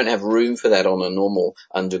they don't have room for that on a normal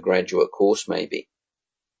undergraduate course, maybe.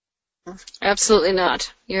 Absolutely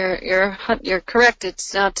not. You're correct.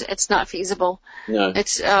 It's not feasible. No.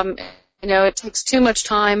 It's it takes too much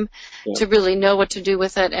time to really know what to do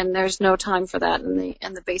with it, and there's no time for that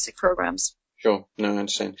in the basic programs. Sure. No, I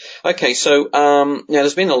understand. Okay, so now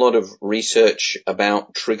there's been a lot of research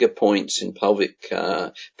about trigger points in pelvic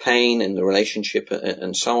pain and the relationship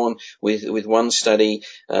and so on. With one study,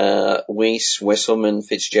 Weiss, Wesselman,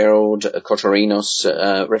 Fitzgerald,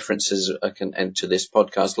 Kotorinos, references I can add to this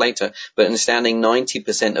podcast later, but an astounding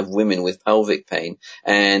 90% of women with pelvic pain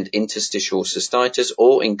and interstitial cystitis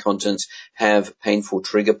or incontinence have painful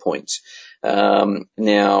trigger points.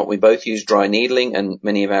 Now, we both use dry needling, and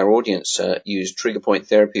many of our audience use trigger point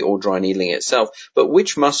therapy or dry needling itself. But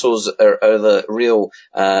which muscles are the real,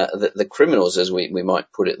 the criminals, as we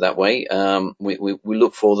might put it that way? We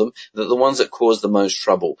look for them, the ones that cause the most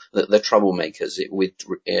trouble, the troublemakers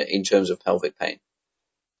in terms of pelvic pain.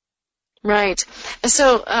 Right.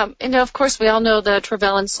 So, of course, we all know the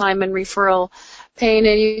Trevelyan-Simon referral pain,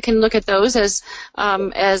 and you can look at those as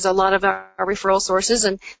a lot of our referral sources,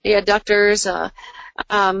 and the adductors, the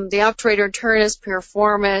obturator internus,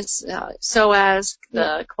 piriformis, psoas,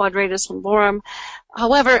 the quadratus lumborum.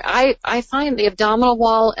 However, I find the abdominal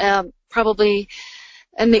wall probably,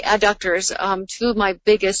 and the adductors, two of my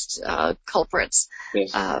biggest culprits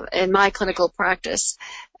in my clinical practice.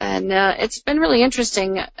 And it's been really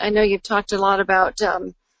interesting. I know you've talked a lot about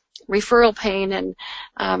referral pain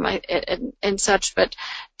and such, but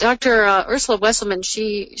Dr. Ursula Wesselman,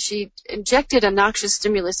 she injected a noxious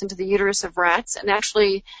stimulus into the uterus of rats and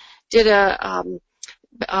actually did a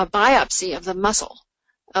biopsy of the muscle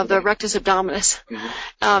of the rectus abdominis,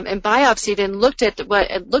 and biopsied and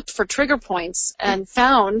looked for trigger points and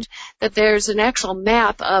found that there's an actual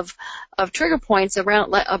map of trigger points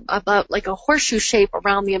around about like a horseshoe shape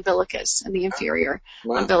around the umbilicus and the inferior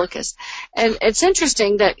umbilicus. And it's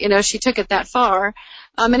interesting that she took it that far,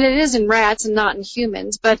 and it is in rats and not in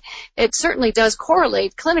humans, but it certainly does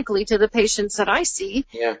correlate clinically to the patients that I see.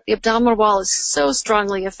 Yeah. The abdominal wall is so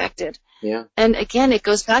strongly affected. Yeah. And again, it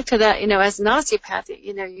goes back to that, as an osteopath,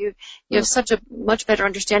 you have such a much better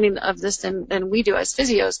understanding of this than we do as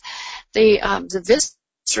physios. The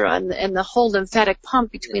viscera and the whole lymphatic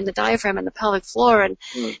pump between the diaphragm and the pelvic floor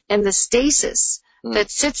and the stasis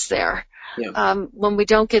that sits there. Yeah. When we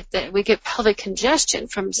don't we get pelvic congestion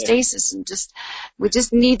from stasis, and we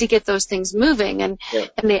just need to get those things moving, and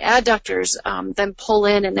the adductors then pull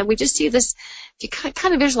in, and then we just see this. You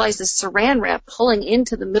kind of visualize this saran wrap pulling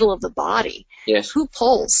into the middle of the body. Yes. Who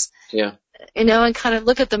pulls? Yeah. And kind of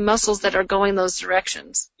look at the muscles that are going those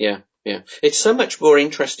directions. Yeah. Yeah. It's so much more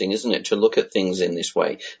interesting, isn't it, to look at things in this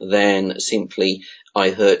way than simply, I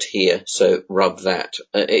hurt here, so rub that.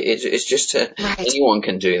 It's just, anyone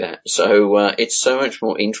can do that. So, it's so much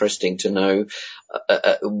more interesting to know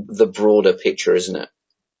the broader picture, isn't it?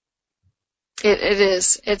 It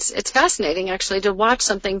is. It's fascinating, actually, to watch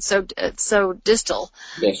something so distal,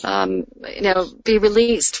 be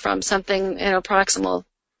released from something, proximal.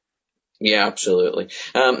 Yeah, absolutely.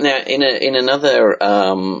 Now, in another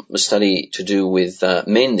study to do with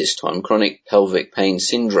men this time, chronic pelvic pain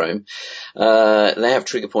syndrome, they have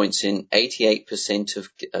trigger points in 88%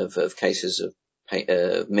 of cases of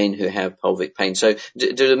men who have pelvic pain. So,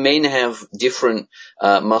 do the men have different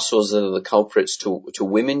muscles that are the culprits to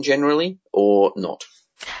women generally, or not?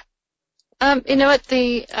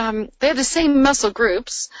 They have the same muscle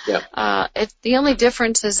groups. Yeah. The only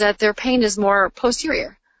difference is that their pain is more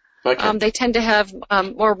posterior. Okay. They tend to have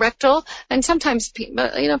more rectal and sometimes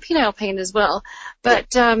penile pain as well.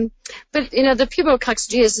 But the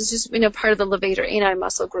pubococcygeus is just part of the levator ani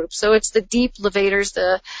muscle group. So it's the deep levators,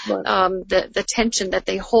 the tension that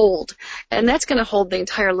they hold, and that's going to hold the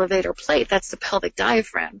entire levator plate. That's the pelvic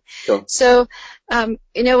diaphragm. Sure. So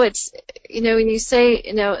it's when you say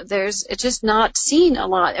it's just not seen a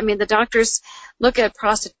lot. I mean, the doctors look at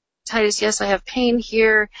prostatitis. Yes, I have pain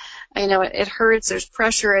here. It hurts. There's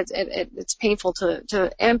pressure. It's painful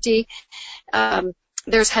to empty.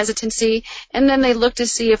 There's hesitancy, and then they look to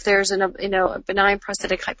see if there's a benign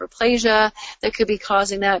prostatic hyperplasia that could be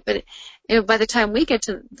causing that. But by the time we get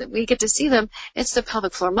to see them, it's the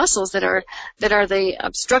pelvic floor muscles that are the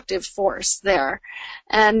obstructive force there.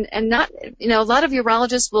 And not, a lot of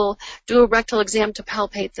urologists will do a rectal exam to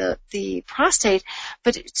palpate the prostate,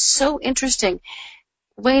 but it's so interesting.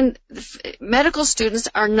 When medical students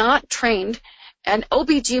are not trained, and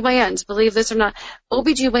OBGYNs, believe this or not,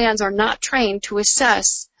 OBGYNs are not trained to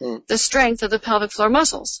assess the strength of the pelvic floor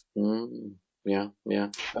muscles. Yeah.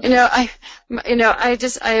 I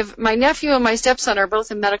have my nephew and my stepson are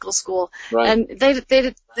both in medical school, right. And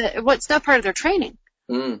it's not part of their training.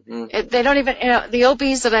 They don't even, the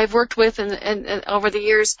OBs that I've worked with and over the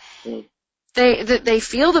years, they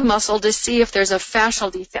feel the muscle to see if there's a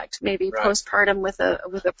fascial defect, maybe postpartum with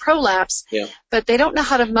a prolapse, but they don't know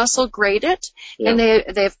how to muscle grade it, and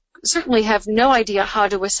they certainly have no idea how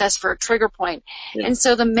to assess for a trigger point. And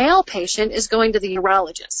so the male patient is going to the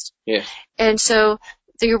urologist. And so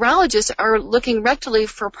the urologists are looking rectally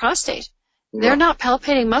for prostate. They're not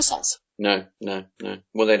palpating muscles. No.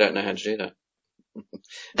 Well, they don't know how to do that.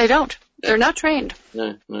 They don't. They're not trained.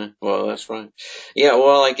 No. Well, that's right. Yeah,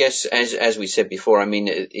 well, I guess as we said before, I mean,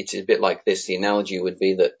 it's a bit like this. The analogy would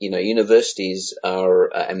be that, universities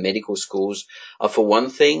and medical schools are for one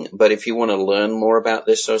thing, but if you want to learn more about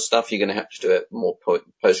this sort of stuff, you're going to have to do it more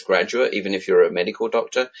postgraduate, even if you're a medical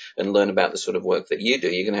doctor, and learn about the sort of work that you do.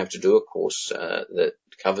 You're going to have to do a course that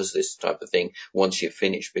covers this type of thing once you've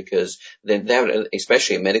finished, because then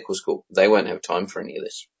especially in medical school, they won't have time for any of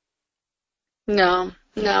this. No,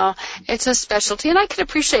 it's a specialty, and I can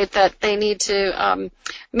appreciate that they need to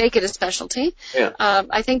make it a specialty.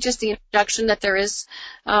 I think just the introduction that there is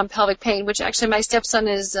pelvic pain, which actually my stepson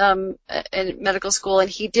is in medical school, and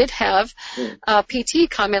he did have PT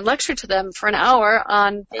come and lecture to them for an hour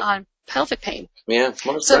on pelvic pain. Yeah.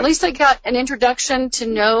 So at least I got an introduction to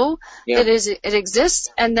know that it exists,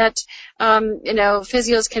 and that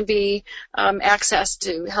physios can be accessed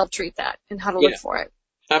to help treat that and how to look for it.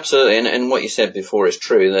 Absolutely, and what you said before is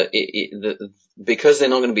true, that because they're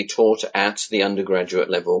not going to be taught at the undergraduate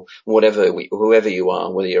level, whoever you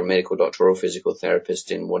are, whether you're a medical doctor or a physical therapist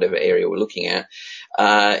in whatever area we're looking at,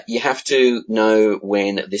 you have to know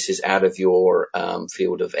when this is out of your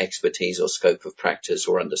field of expertise or scope of practice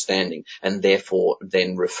or understanding, and therefore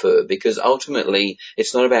then refer, because ultimately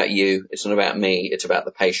it's not about you, it's not about me, it's about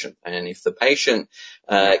the patient. And if the patient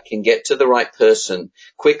can get to the right person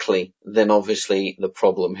quickly, then obviously the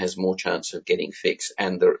problem has more chance of getting fixed,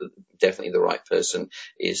 and definitely the right person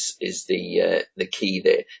is the key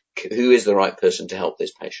there. Who is the right person to help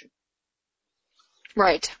this patient?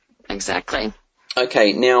 Right, exactly.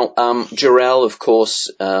 Okay, now, Jarrell, of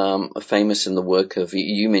course, famous in the work of,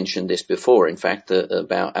 you mentioned this before, in fact,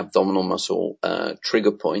 about abdominal muscle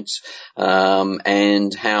trigger points,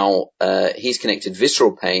 and how he's connected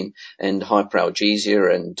visceral pain and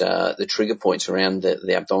hyperalgesia and the trigger points around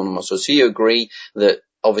the abdominal muscles. So you agree that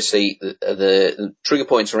obviously the trigger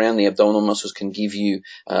points around the abdominal muscles can give you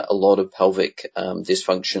a lot of pelvic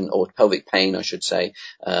dysfunction, or pelvic pain, I should say.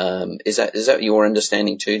 Is that your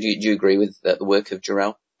understanding too? Do you agree with the work of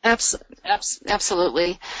Jarrell?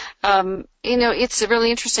 Absolutely. It's really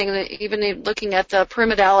interesting that even looking at the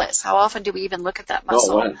pyramidalis, how often do we even look at that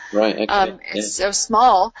muscle? Oh, right. Okay. It's so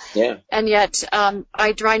small. Yeah. And yet,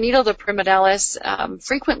 I dry needle the pyramidalis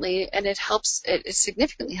frequently, and it helps. It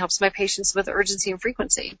significantly helps my patients with urgency and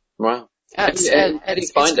frequency. Wow. It's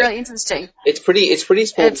really interesting. It's pretty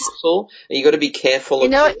small muscle. You got to be careful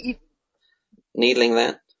of needling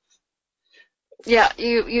that. Yeah,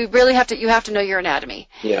 you really have to know your anatomy.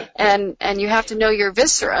 Yeah. And you have to know your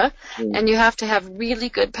viscera, and you have to have really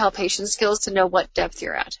good palpation skills to know what depth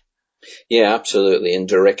you're at. Yeah, absolutely, and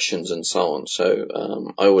directions and so on. So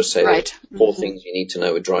I always say that 4 things you need to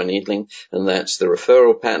know with dry needling, and that's the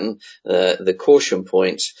referral pattern, the caution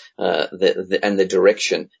points, and the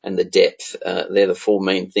direction and the depth. They're the 4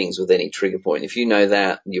 main things with any trigger point. If you know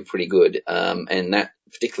that, you're pretty good, and that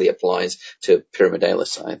particularly applies to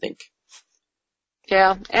pyramidalis, I think.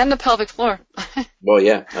 Yeah, and the pelvic floor. Well,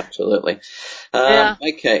 yeah, absolutely.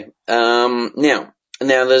 Okay.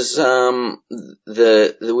 Now there's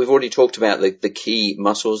we've already talked about the key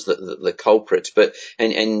muscles, the culprits, but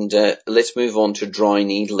let's move on to dry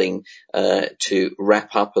needling to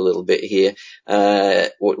wrap up a little bit here.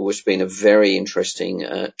 What's been a very interesting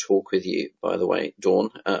talk with you, by the way,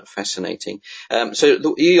 Dawn. Fascinating.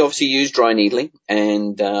 So you obviously use dry needling,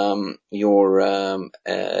 and you're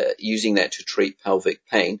using that to treat pelvic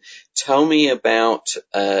pain. Tell me about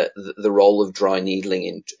the role of dry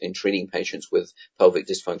needling in treating patients with pelvic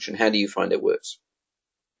dysfunction. How do you find it works?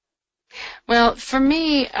 Well, for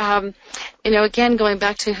me, again, going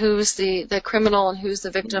back to who's the criminal and who's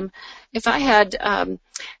the victim, if I had,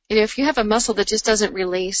 if you have a muscle that just doesn't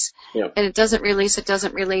release, and it doesn't release,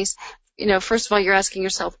 first of all, you're asking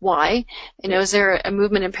yourself why. Is there a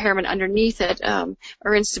movement impairment underneath it,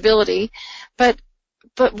 or instability? But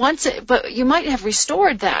you might have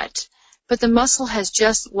restored that, but the muscle has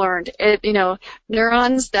just learned it.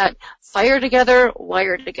 Neurons that fire together,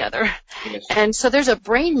 wire together. Yes. And so there's a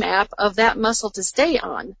brain map of that muscle to stay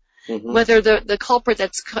on. Mm-hmm. Whether the culprit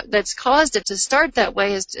that's caused it to start that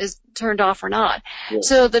way is turned off or not. Yes.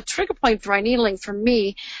 So the trigger point dry needling for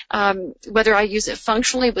me, whether I use it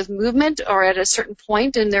functionally with movement or at a certain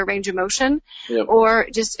point in their range of motion, or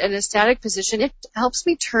just in a static position, it helps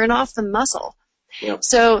me turn off the muscle. Yep.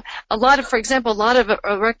 So for example, a lot of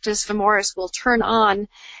erectus femoris will turn on.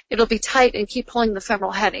 It'll be tight and keep pulling the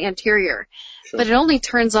femoral head anterior. Sure. But it only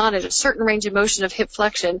turns on at a certain range of motion of hip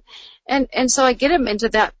flexion. And so I get him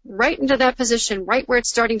right into that position, right where it's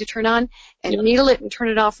starting to turn on, and needle it and turn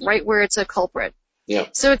it off right where it's a culprit. Yeah.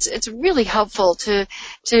 So it's really helpful to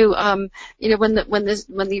when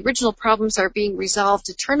the original problems are being resolved,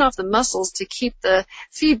 to turn off the muscles to keep the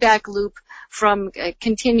feedback loop from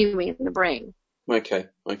continuing in the brain. Okay.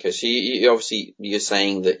 So you obviously you're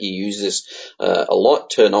saying that you use this a lot,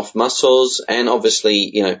 turn off muscles, and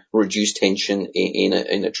obviously reduce tension in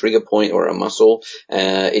a trigger point or a muscle.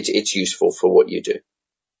 It's useful for what you do.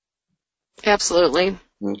 Absolutely.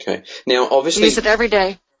 Okay. Now, obviously, use it every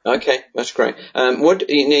day. Okay, that's great.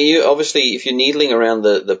 You obviously, if you're needling around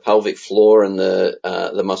the pelvic floor and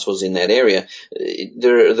the muscles in that area,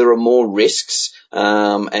 there are more risks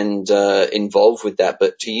involved with that.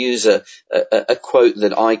 But to use a quote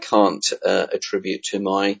that I can't attribute to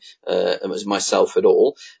myself at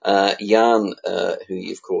all, Jan, who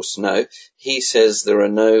you of course know, he says there are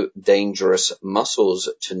no dangerous muscles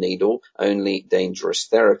to needle, only dangerous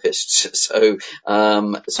therapists. So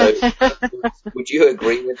would you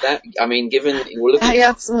agree with that? I mean, given we're looking, I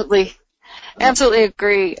absolutely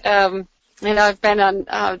agree. I've been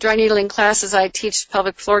on dry needling classes. I teach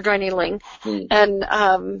pelvic floor dry needling,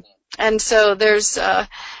 and so there's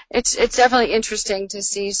it's definitely interesting to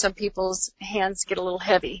see some people's hands get a little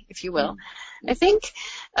heavy, if you will. I think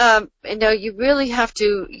you really have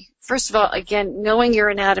to, first of all, again, knowing your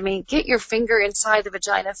anatomy, get your finger inside the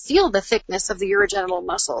vagina, feel the thickness of the urogenital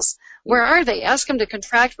muscles. Where are they? Ask them to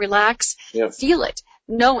contract, relax, feel it,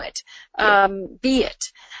 know it, be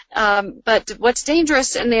it. But what's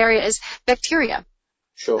dangerous in the area is bacteria.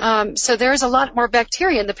 Sure. So there's a lot more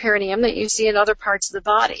bacteria in the perineum that you see in other parts of the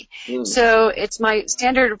body. So it's my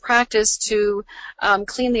standard of practice to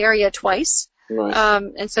clean the area twice.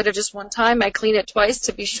 Right. Instead of just one time, I clean it twice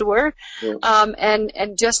to be sure. Yeah.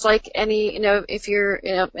 And just like any, if you're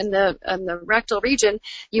in the rectal region,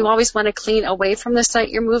 you always want to clean away from the site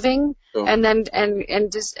you're moving, Sure. and then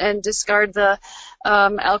and discard the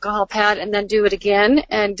alcohol pad, and then do it again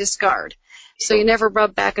and discard. So you never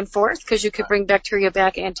rub back and forth, because you could bring bacteria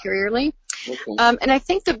back anteriorly. Okay. And I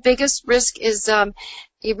think the biggest risk is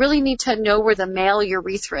you really need to know where the male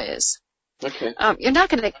urethra is. Okay. You're not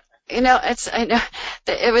going to.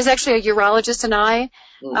 It was actually a urologist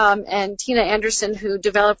and Tina Anderson who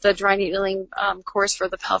developed the dry needling course for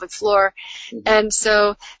the pelvic floor. And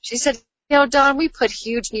so she said, Dawn, we put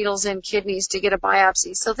huge needles in kidneys to get a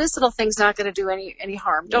biopsy, so this little thing's not going to do any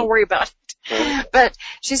harm. Don't worry about it. Right. But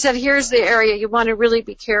she said, here's the area you want to really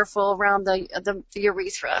be careful around the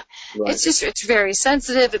urethra. Right. It's very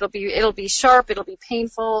sensitive. It'll be sharp. It'll be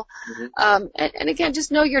painful. And again,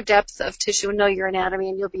 just know your depth of tissue and know your anatomy,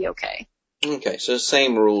 and you'll be okay. Okay. So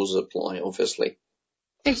same rules apply, obviously.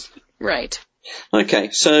 Right. Okay.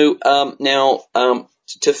 So now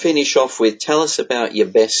to finish off with, tell us about your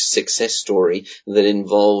best success story that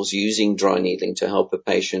involves using dry needling to help a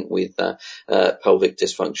patient with pelvic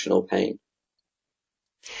dysfunctional pain.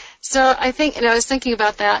 So I think, I was thinking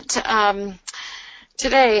about that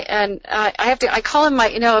today, and I call him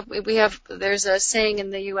there's a saying in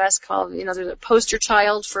the U.S. called, there's a poster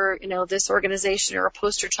child for, this organization, or a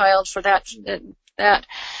poster child for that. Well,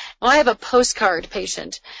 I have a postcard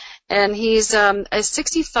patient, and he's a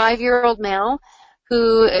 65-year-old male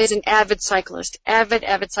who is an avid cyclist,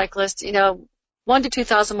 1,000 to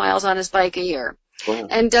 2,000 miles on his bike a year. Wow.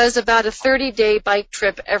 And does about a 30-day bike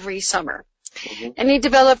trip every summer. And he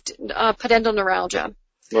developed pudendal neuralgia.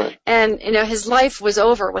 Right. And, his life was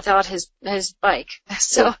over without his bike.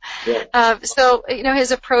 So,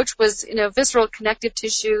 his approach was, visceral connective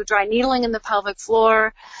tissue, dry needling in the pelvic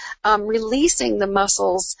floor, releasing the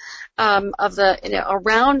muscles, of the,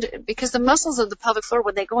 around, because the muscles of the pelvic floor,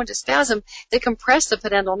 when they go into spasm, they compress the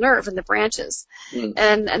pudendal nerve in the branches.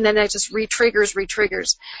 And then it just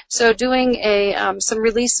re-triggers. So doing some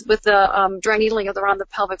release with the, dry needling around the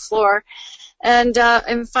pelvic floor, and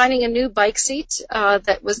finding a new bike seat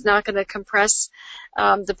that was not going to compress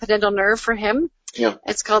the pudendal nerve for him. Yeah.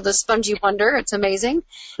 It's called the Spongy Wonder. It's amazing.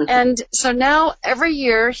 And so now every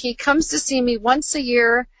year he comes to see me once a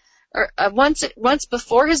year, or once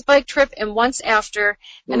before his bike trip and once after,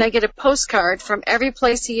 and I get a postcard from every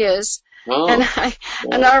place he is. Oh.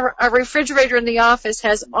 And our refrigerator in the office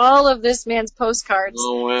has all of this man's postcards.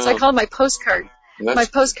 Oh, wow. So I call him my postcard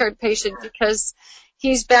patient, because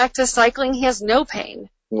he's back to cycling. He has no pain.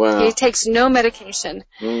 Wow. He takes no medication.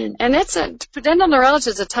 And pudendal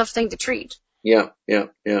neuralgia is a tough thing to treat. Yeah.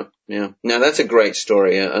 Now, that's a great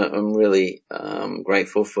story. I'm really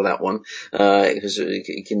grateful for that one, because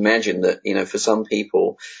you can imagine that, for some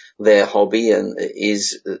people, their hobby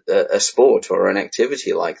is a sport or an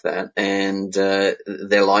activity like that, and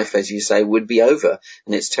their life, as you say, would be over.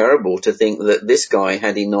 And it's terrible to think that this guy,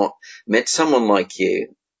 had he not met someone like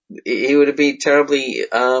you, he would be terribly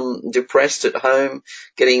depressed at home,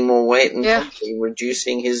 getting more weight and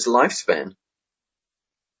reducing his lifespan.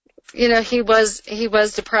 He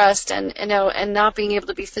was depressed, and not being able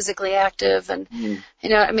to be physically active, and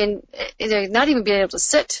not even being able to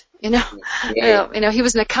sit. He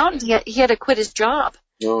was an accountant. He had to quit his job.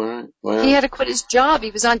 All right. Wow. He had to quit his job.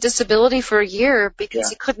 He was on disability for a year because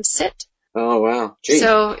he couldn't sit. Oh wow. Gee.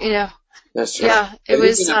 So That's right. Yeah, it Have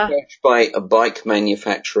was. you been approached by bike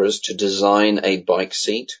manufacturers to design a bike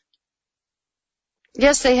seat?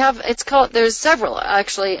 Yes, they have. There's several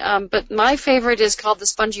actually, but my favorite is called the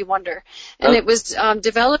Spongy Wonder, and it was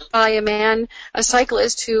developed by a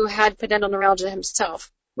cyclist who had pudendal neuralgia himself.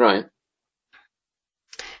 Right.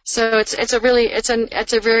 So it's a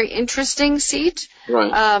very interesting seat.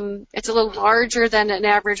 Right. It's a little larger than an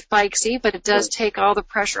average bike seat, but it does take all the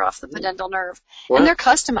pressure off the pudendal nerve. Wow. And they're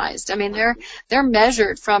customized. I mean, they're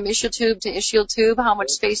measured from ischial tube to ischial tube. How much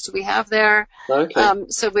space do we have there? Okay.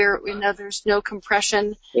 So there's no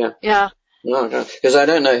compression. Yeah. Yeah. No, because I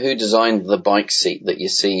don't know who designed the bike seat that you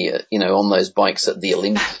see, on those bikes at the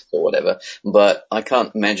Olympics or whatever, but I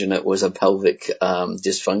can't imagine it was a pelvic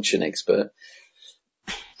dysfunction expert.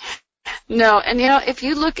 No, and if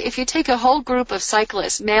you take a whole group of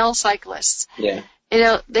cyclists, male cyclists,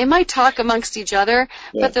 they might talk amongst each other,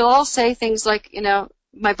 but they'll all say things like,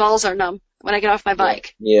 my balls are numb when I get off my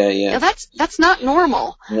bike. Yeah. That's not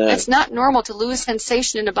normal. No. It's not normal to lose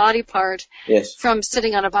sensation in a body part from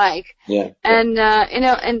sitting on a bike. Yeah. And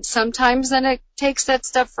and sometimes then it takes that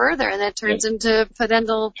step further, and it turns into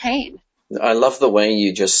pudendal pain. I love the way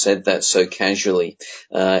you just said that so casually.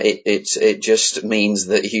 It just means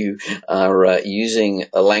that you are using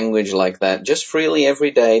a language like that just freely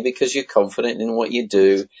every day because you're confident in what you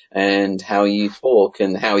do and how you talk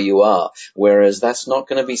and how you are. Whereas that's not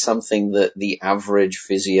going to be something that the average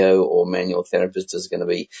physio or manual therapist is going to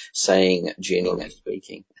be saying, genuinely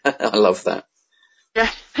speaking. I love that. Yeah.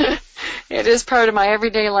 It is part of my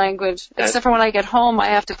everyday language, except for when I get home,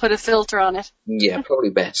 I have to put a filter on it. Yeah,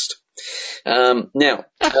 probably best. Now,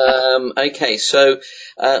 okay, so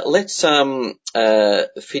let's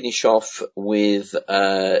finish off with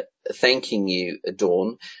thanking you,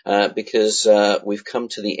 Dawn, because we've come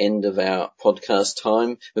to the end of our podcast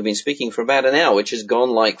time. We've been speaking for about an hour, which has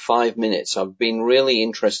gone like 5 minutes. I've been really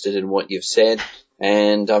interested in what you've said,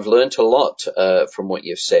 and I've learnt a lot from what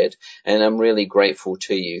you've said, and I'm really grateful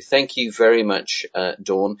to you. Thank you very much,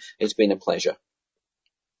 Dawn. It's been a pleasure.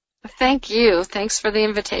 Thank you. Thanks for the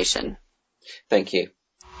invitation. Thank you.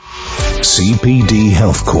 CPD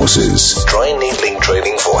Health Courses. Dry needling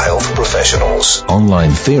training for health professionals.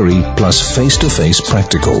 Online theory plus face-to-face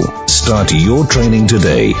practical. Start your training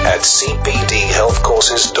today at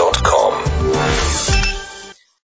cpdhealthcourses.com.